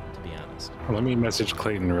do, to be honest. Let me message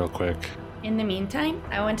Clayton real quick. In the meantime,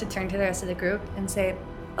 I want to turn to the rest of the group and say,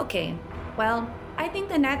 okay, well, I think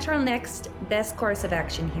the natural next best course of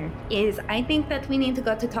action here is I think that we need to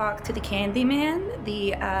go to talk to the Candyman,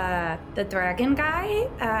 the dragon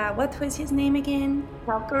guy. What was his name again?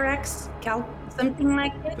 Calcorex? Something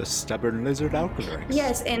like that? The stubborn lizard Alcalarex.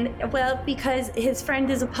 Yes, and well, because his friend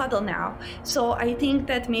is a puddle now. So I think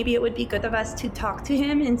that maybe it would be good of us to talk to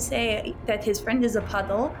him and say that his friend is a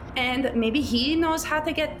puddle, and maybe he knows how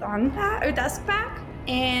to get on back, or Dusk back.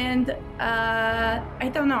 And I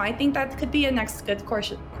don't know. I think that could be a next good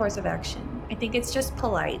course of action. I think it's just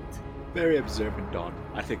polite. Very observant, Dawn.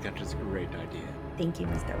 I think that is a great idea. Thank you,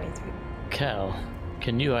 Mr. Waitry. Cal,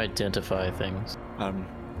 can you identify things?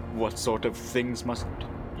 What sort of things must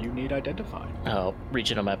you need identified? I'll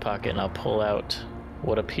reach into my pocket and I'll pull out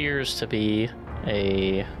what appears to be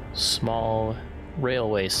a small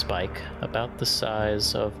railway spike about the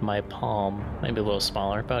size of my palm, maybe a little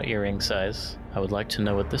smaller, about earring size. I would like to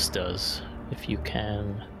know what this does, if you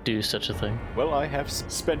can do such a thing. Well, I have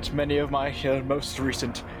spent many of my most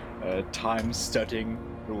recent time studying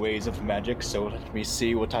the ways of magic, so let me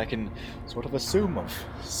see what I can sort of assume of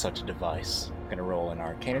such a device. I'm gonna roll an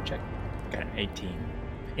Arcana check. Got an 18.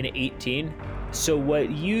 An 18. So what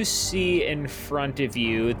you see in front of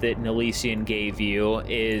you that Nelisian gave you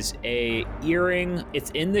is a earring. It's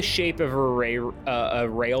in the shape of a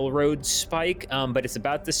railroad spike, but it's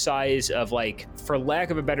about the size of, like, for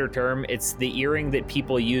lack of a better term, it's the earring that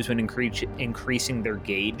people use when increasing their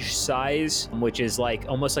gauge size, which is like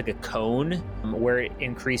almost like a cone, where it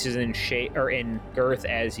increases in shape or in girth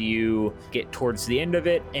as you get towards the end of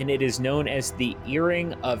it, and it is known as the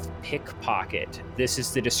earring of pickpocket. This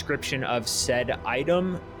is the description of said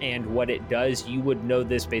item and what it does. You would know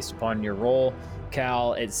this based upon your roll,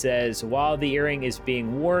 Cal. It says, while the earring is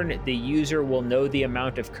being worn, the user will know the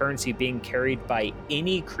amount of currency being carried by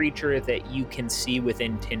any creature that you can see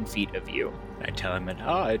within 10 feet of you. I tell him that,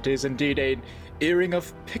 it is indeed an earring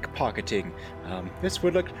of pickpocketing. This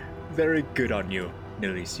would look very good on you,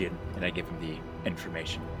 Nelisian. And I give him the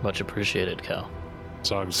information. Much appreciated, Cal.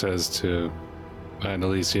 Zog says to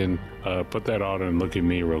Nelisian, put that on and look at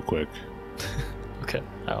me real quick. Okay.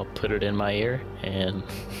 I'll put it in my ear and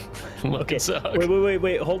look Okay. at Zog.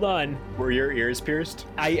 Wait, hold on. Were your ears pierced?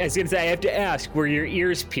 I was gonna say, I have to ask, were your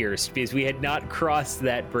ears pierced? Because we had not crossed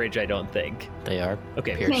that bridge, I don't think. They are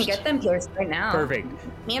Okay. You can get them pierced right now. Perfect.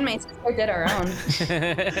 Me and my sister did our own.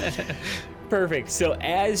 Perfect. So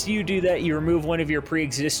as you do that, you remove one of your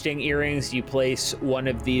pre-existing earrings, you place one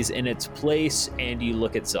of these in its place, and you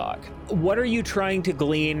look at Zog. What are you trying to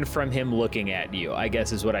glean from him looking at you, I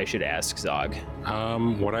guess is what I should ask Zog.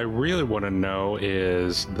 What I really want to know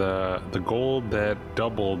is the gold that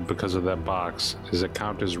doubled because of that box. Does it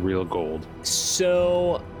count as real gold?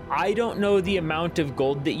 So I don't know the amount of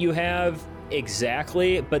gold that you have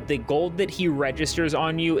exactly, but the gold that he registers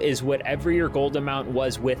on you is whatever your gold amount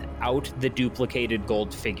was without the duplicated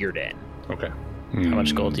gold figured in. Okay. How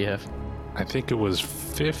much gold do you have? I think it was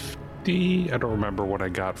 50. I don't remember what I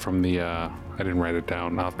got from the. I didn't write it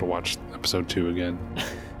down. I'll have to watch episode 2 again.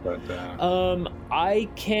 But I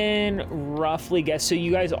can roughly guess. So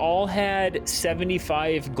you guys all had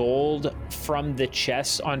 75 gold from the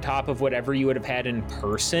chests on top of whatever you would have had in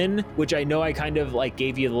person, which I know I kind of like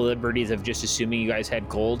gave you the liberties of just assuming you guys had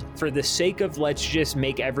gold. For the sake of let's just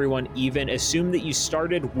make everyone even, assume that you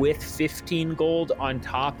started with 15 gold on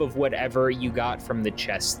top of whatever you got from the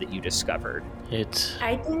chests that you discovered.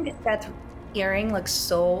 I think that earring looks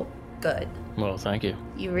so good. Well, thank you.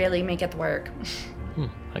 You really make it work.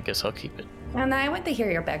 I guess I'll keep it. And I want to hear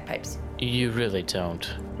your bagpipes. You really don't.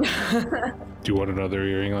 do you want another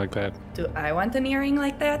earring like that? Do I want an earring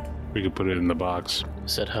like that? We could put it in the box.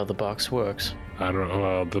 Is that how the box works? I don't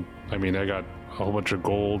know. I got a whole bunch of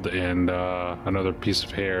gold and another piece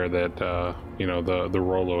of hair that, the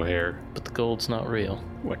Rolo hair. But the gold's not real.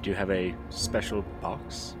 What, do you have a special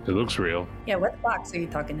box? It looks real. Yeah, what box are you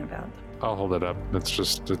talking about? I'll hold it up.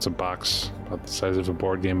 It's a box about the size of a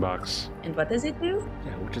board game box. And what does it do?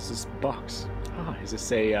 Yeah, what is this box? Ah, is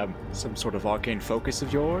this a some sort of arcane focus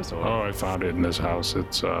of yours? Or? Oh, I found it in this house.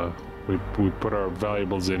 It's we put our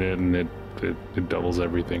valuables in it and it doubles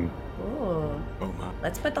everything. Oh. Oh my.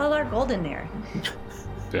 Let's put all our gold in there.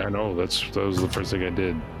 Yeah, I know. That was the first thing I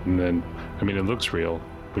did. And then, it looks real.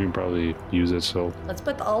 We can probably use it, so Let's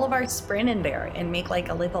put all of our sprint in there and make like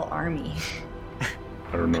a little army.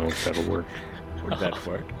 I don't know if that'll work. Would that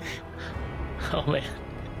work? Oh man,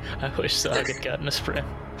 I wish Zog had gotten a sprint.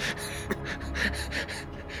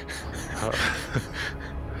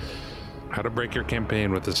 How to break your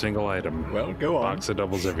campaign with a single item. Well, go on. Box that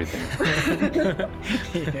doubles everything.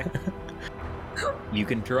 Yeah. You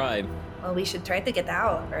can try. Well, we should try to get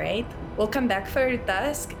out, right? We'll come back for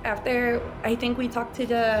dusk after I think we talk to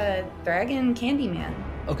the dragon Candyman.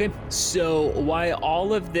 Okay, so while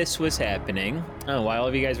all of this was happening, while all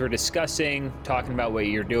of you guys were discussing, talking about what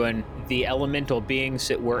you're doing, the elemental beings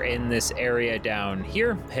that were in this area down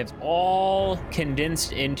here have all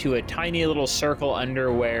condensed into a tiny little circle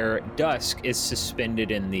under where Dusk is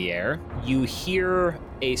suspended in the air. You hear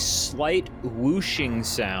a slight whooshing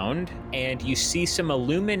sound, and you see some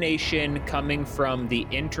illumination coming from the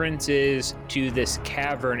entrances to this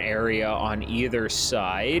cavern area on either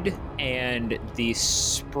side, and the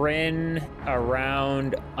spren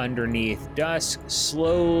around underneath Dusk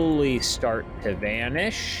slowly start to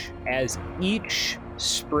vanish. As each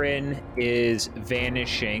spren is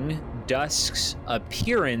vanishing, Dusk's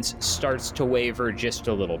appearance starts to waver just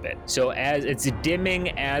a little bit. So as it's dimming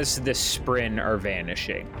as the spren are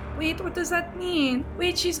vanishing. Wait, what does that mean?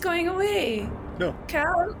 Wait, she's going away. No.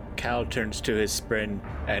 Cal? Cal turns to his spren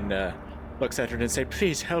and looks at her and says,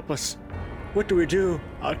 "Please help us. What do we do?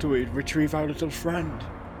 How do we retrieve our little friend?"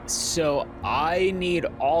 So I need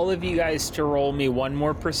all of you guys to roll me one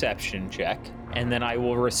more perception check, and then I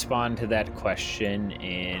will respond to that question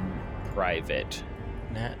in private.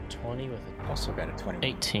 Nat 20 with a Also got a 21.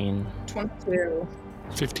 18. 22.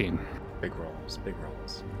 15. Big rolls, big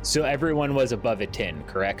rolls. So everyone was above a 10,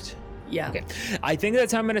 correct? Yeah. Okay. I think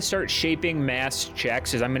that's how I'm going to start shaping mass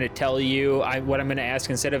checks, is I'm going to tell you what I'm going to ask.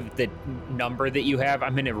 Instead of the number that you have,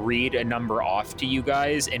 I'm going to read a number off to you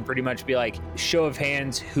guys and pretty much be like, show of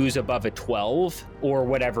hands, who's above a 12 or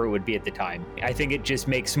whatever it would be at the time. I think it just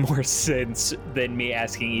makes more sense than me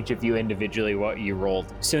asking each of you individually what you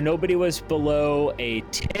rolled. So nobody was below a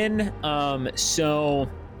 10. So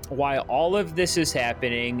while all of this is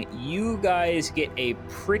happening, you guys get a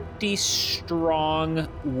pretty strong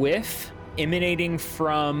whiff emanating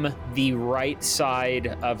from the right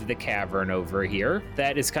side of the cavern over here.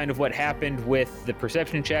 That is kind of what happened with the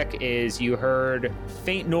perception check. Is you heard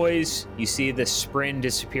faint noise, you see the spren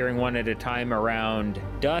disappearing one at a time around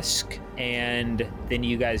Dusk, and then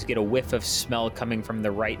you guys get a whiff of smell coming from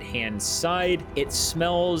the right-hand side. It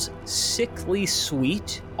smells sickly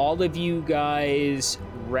sweet. All of you guys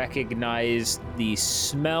recognize the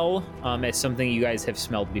smell as something you guys have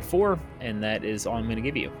smelled before, and that is all I'm going to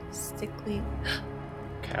give you. Sickly.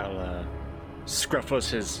 Cal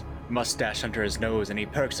scruffles his mustache under his nose and he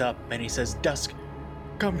perks up and he says, Dusk,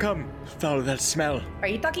 come, follow that smell. Are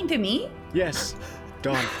you talking to me? Yes,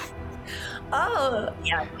 Dawn. Oh,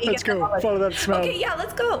 yeah. Let's go, follow that smell. Okay, yeah,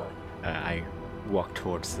 let's go. I walk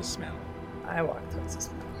towards the smell. I walk towards this.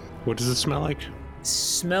 What does it smell like?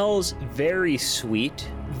 Smells very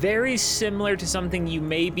sweet, very similar to something you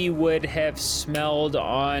maybe would have smelled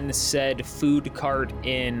on said food cart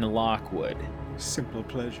in Lockwood. Simple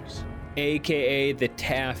pleasures. AKA the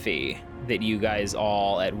taffy that you guys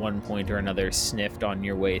all at one point or another sniffed on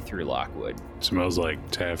your way through Lockwood. Smells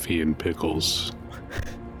like taffy and pickles.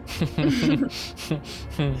 Is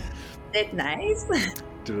it nice?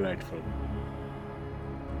 Delightful.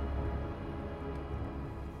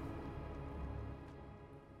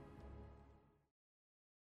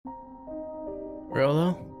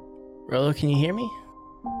 Rolo, can you hear me?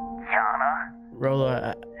 Yana? Rolo, Is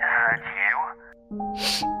that you?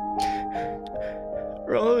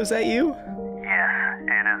 Rolo, is that you? Yes,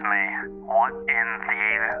 it is me. What in the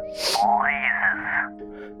blazes?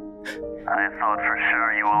 I thought for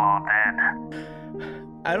sure you were all dead.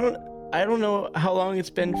 I don't know how long it's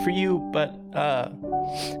been for you, but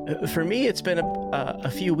for me it's been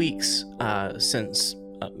a few weeks since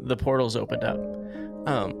the portals opened up.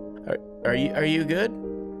 Are you good?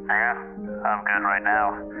 Yeah, I'm good right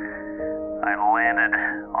now. I landed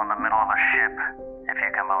on the middle of a ship, if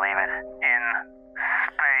you can believe it, in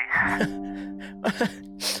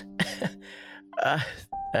space.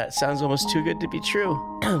 That sounds almost too good to be true.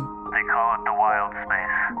 They call it the wild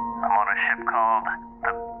space. I'm on a ship called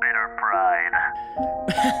the Bitter Bride.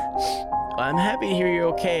 I'm happy to hear you're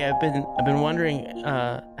okay. I've been wondering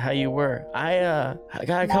how you were. I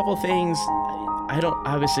got a couple things. I don't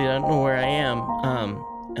know where I am.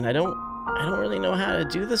 And I don't really know how to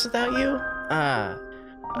do this without you.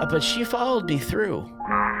 But she followed me through.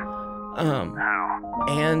 Who?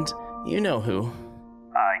 And you know who.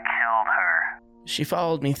 I killed her. She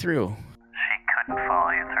followed me through. She couldn't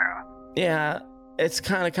follow you through. Yeah, it's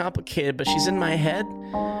kind of complicated, but she's in my head.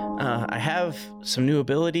 I have some new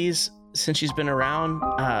abilities since she's been around,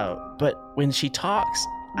 but when she talks,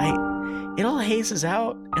 it all hazes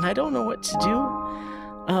out, and I don't know what to do.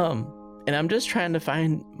 And I'm just trying to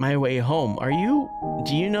find my way home.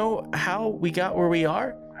 Do you know how we got where we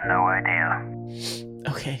are? No idea.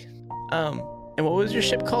 Okay. And what was your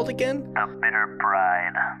ship called again? The Bitter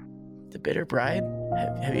Bride. The Bitter Bride?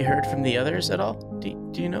 Have you heard from the others at all? Do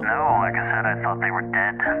you know? No, like I said, I thought they were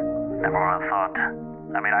dead. Never would have thought.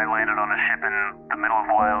 I mean, I landed on a ship in the middle of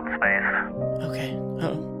wild space. Okay.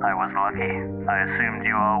 Oh. I was lucky. I assumed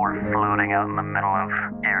you all were floating out in the middle of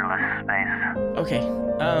airless space. Okay.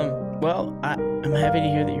 Well, I'm happy to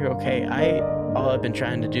hear that you're okay. All I've been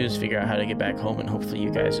trying to do is figure out how to get back home, and hopefully you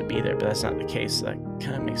guys would be there, but that's not the case. That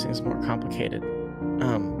kind of makes things more complicated.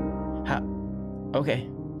 Okay.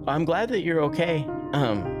 I'm glad that you're okay.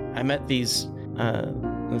 I met this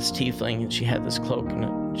tiefling, and she had this cloak,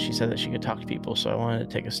 and she said that she could talk to people, so I wanted to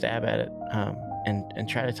take a stab at it, and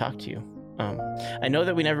try to talk to you. I know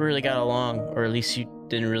that we never really got along, or at least you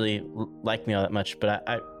didn't really like me all that much, but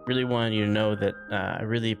I really wanted you to know that I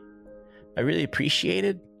really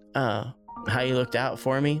appreciated how you looked out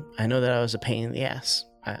for me. I know that I was a pain in the ass.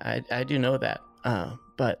 I do know that.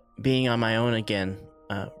 But being on my own again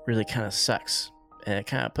really kind of sucks, and it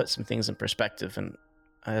kind of puts some things in perspective, and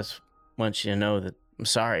I just want you to know that I'm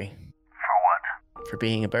sorry. For what? For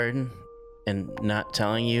being a burden and not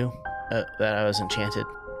telling you that I was enchanted.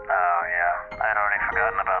 Oh, yeah. I'd already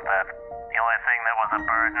forgotten about that. The only thing that was a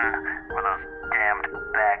burden were those damned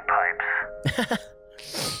bagpipes.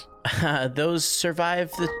 Those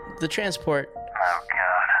survived the transport. Oh,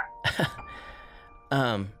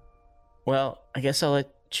 God. Well, I guess I'll let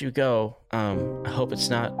you go. I hope it's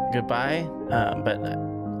not goodbye, but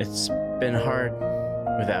it's been hard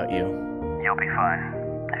without you. You'll be fine.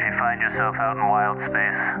 If you find yourself out in wild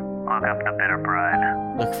space, look up the Bitter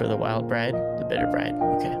Bride. Look for the Wild Bride, the Bitter Bride.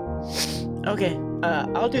 Okay,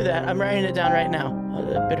 I'll do that. I'm writing it down right now.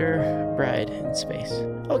 The Bitter Bride in space.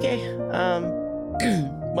 Okay,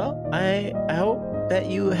 well, I hope that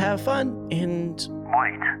you have fun, and...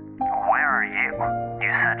 Wait, where are you? You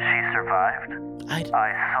said she survived? I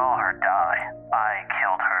saw her die. I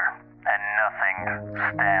killed her, and nothing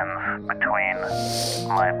stands between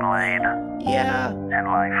my blade Yeah. and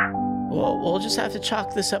life. Well, we'll just have to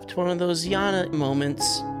chalk this up to one of those Yana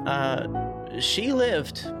moments. She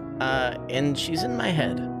lived, and she's in my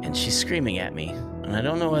head, and she's screaming at me, and I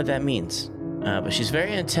don't know what that means. But she's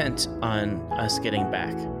very intent on us getting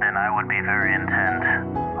back. And I would be very intent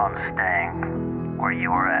on staying where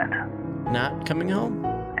you were at. Not coming home?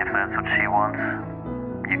 If that's what she wants,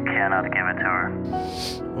 you cannot give it to her.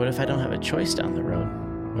 What if I don't have a choice down the road?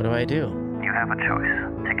 What do I do? You have a choice.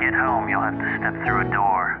 To get home, you'll have to step through a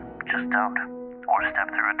door. Just don't. Or step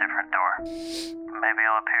through a different door. Maybe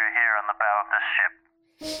you'll appear here on the bow of this ship.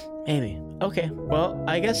 Maybe. Okay, well,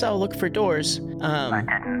 I guess I'll look for doors. I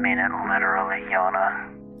didn't mean it literally, Yana.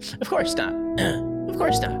 Of course not. Of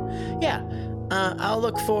course not. Yeah, I'll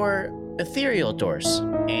look for ethereal doors,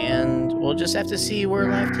 and we'll just have to see where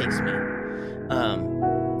life takes me.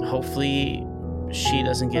 Hopefully she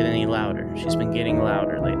doesn't get any louder. She's been getting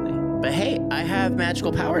louder lately. But hey, I have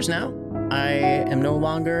magical powers now. I am no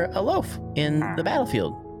longer a loaf in the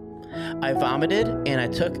battlefield. I vomited, and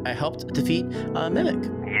I helped defeat a mimic.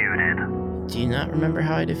 You did. Do you not remember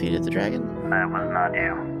how I defeated the dragon? That was not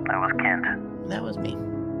you. That was Kent. That was me.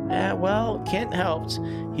 Well, Kent helped.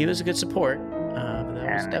 He was a good support. But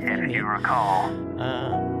that was And definitely if me. you recall,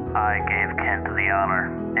 I gave Kent the honor.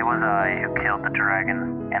 It was I who killed the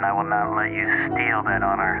dragon, and I will not let you steal that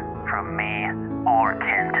honor from me or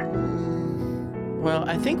Kent. Well,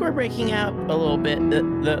 I think we're breaking out a little bit.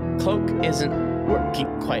 The cloak isn't working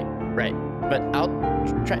quite right, but I'll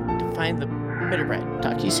try to find the bitter bread.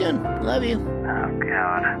 Talk to you soon. Love you. Oh,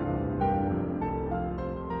 God.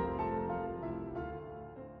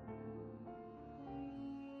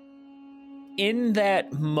 In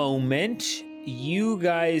that moment, you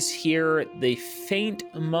guys hear the faint,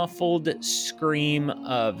 muffled scream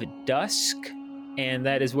of dusk, and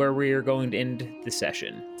that is where we are going to end the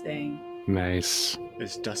session. Dang. Nice.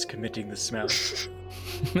 Is Dusk committing the smell? She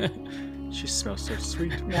smells so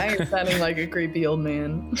sweet. Now you're sounding like a creepy old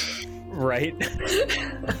man. Right?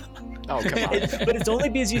 Oh, come on. But it's only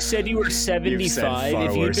because you said you were 75. far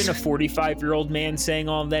If you'd worse. been a 45-year-old man saying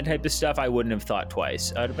all that type of stuff, I wouldn't have thought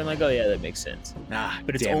twice. I'd have been like, oh yeah, that makes sense. Nah,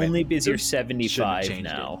 But it's damn it. only because you're Shouldn't have 75 changed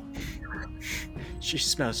now. She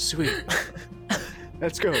smells sweet.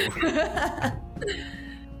 Let's go.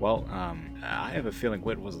 Well, I have a feeling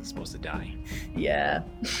Whit wasn't supposed to die, Yeah.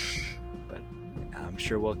 but I'm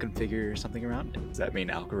sure we'll configure something around it. Does that mean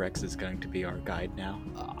Alcarex is going to be our guide now?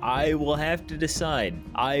 I will have to decide.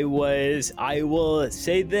 I will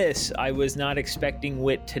say this, I was not expecting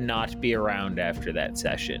Wit to not be around after that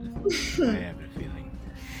session. I have a feeling.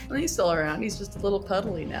 Well, he's still around. He's just a little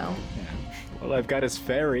puddly now. Yeah. Well, I've got his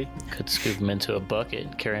fairy. Could scoop him into a bucket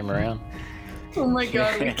and carry him around. Oh my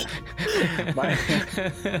god.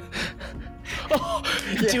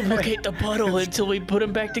 Duplicate the puddle until we put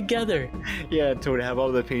him back together. Yeah, until we have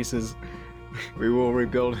all the pieces, we will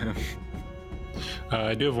rebuild him.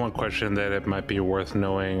 I do have one question that it might be worth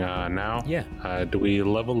knowing now. Yeah. Do we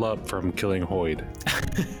level up from killing Hoyd?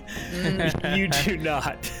 You do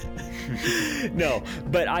not. No,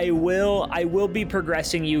 but I will be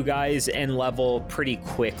progressing you guys and level pretty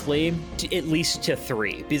quickly, at least to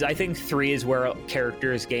 3, because I think 3 is where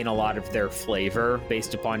characters gain a lot of their flavor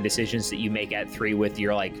based upon decisions that you make at 3 with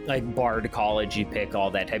your like Bard college you pick,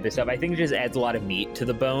 all that type of stuff. I think it just adds a lot of meat to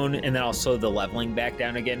the bone, and then I'll slow the leveling back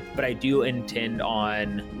down again. But I do intend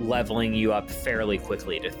on leveling you up fairly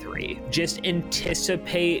quickly to 3. Just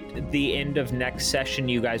anticipate the end of next session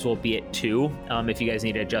you guys will be at 2. If you guys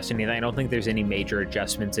need to adjust anything, I don't think there's any major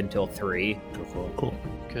adjustments until 3. Cool.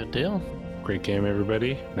 Good deal. Great game,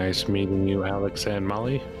 everybody. Nice meeting you, Alex and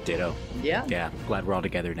Molly. Ditto. Yeah. Yeah, glad we're all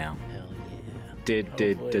together now. Hell yeah.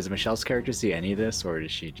 Does Michelle's character see any of this, or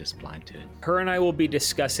is she just blind to it? Her and I will be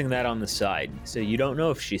discussing that on the side, so you don't know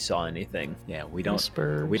if she saw anything. Yeah, we don't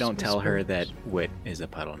Whispers, tell her that Whit is a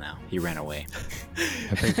puddle now. He ran away.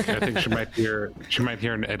 I think she might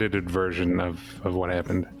hear an edited version of what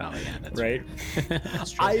happened. Oh yeah, that's Right?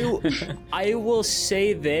 That's I will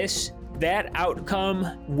say this. That outcome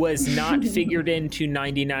was not figured into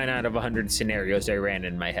 99 out of 100 scenarios I ran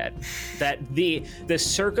in my head. That the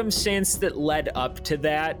circumstance that led up to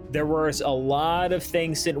that, there was a lot of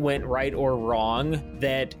things that went right or wrong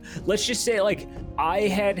that, let's just say, like, I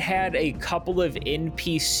had a couple of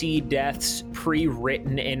NPC deaths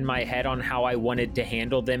pre-written in my head on how I wanted to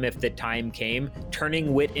handle them if the time came.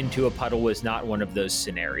 Turning Wit into a puddle was not one of those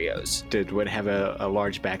scenarios. Did Whit have a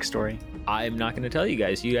large backstory? I'm not going to tell you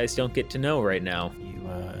guys. You guys don't get to know right now.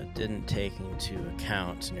 You didn't take into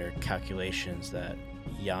account in your calculations that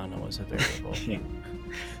Yana was a variable.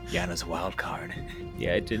 Yana's wild card.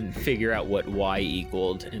 Yeah, it didn't figure out what Y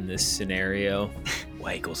equaled in this scenario.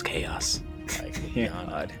 Y equals chaos. Like Yeah.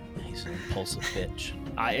 Yana. He's an impulsive bitch.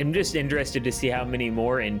 I am just interested to see how many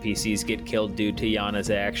more NPCs get killed due to Yana's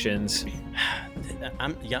actions.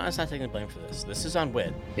 Yana's not taking the blame for this. This is on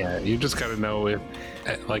Wit. Yeah, you just gotta know if,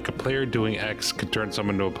 like, a player doing X could turn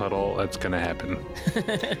someone into a puddle. That's gonna happen.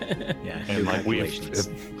 Yeah, And like,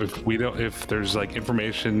 if there's like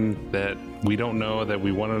information that we don't know that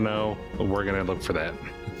we want to know, we're gonna look for that.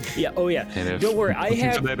 Yeah. Oh yeah. And if Don't worry. I looking for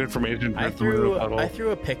have. that information. I turns someone into a puddle, threw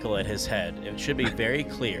a pickle at his head. It should be very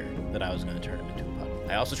clear that I was going to turn him into a puddle.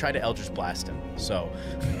 I also tried to Eldritch Blast him, so...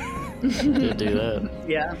 Did do that.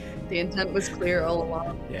 Yeah, the intent was clear all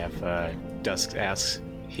along. Yeah, if Dusk asks,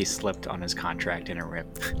 he slipped on his contract in a rip.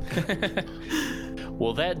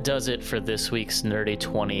 Well, that does it for this week's Nerdy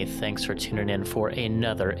 20. Thanks for tuning in for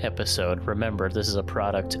another episode. Remember, this is a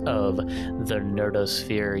product of the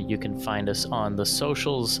Nerdosphere. You can find us on the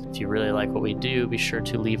socials. If you really like what we do, be sure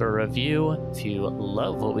to leave a review. If you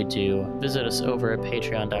love what we do, visit us over at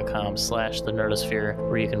patreon.com/the Nerdosphere,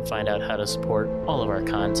 where you can find out how to support all of our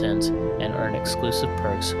content and earn exclusive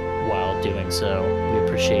perks while doing so. We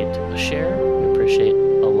appreciate a share. We appreciate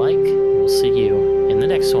a like. We'll see you in the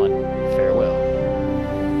next one.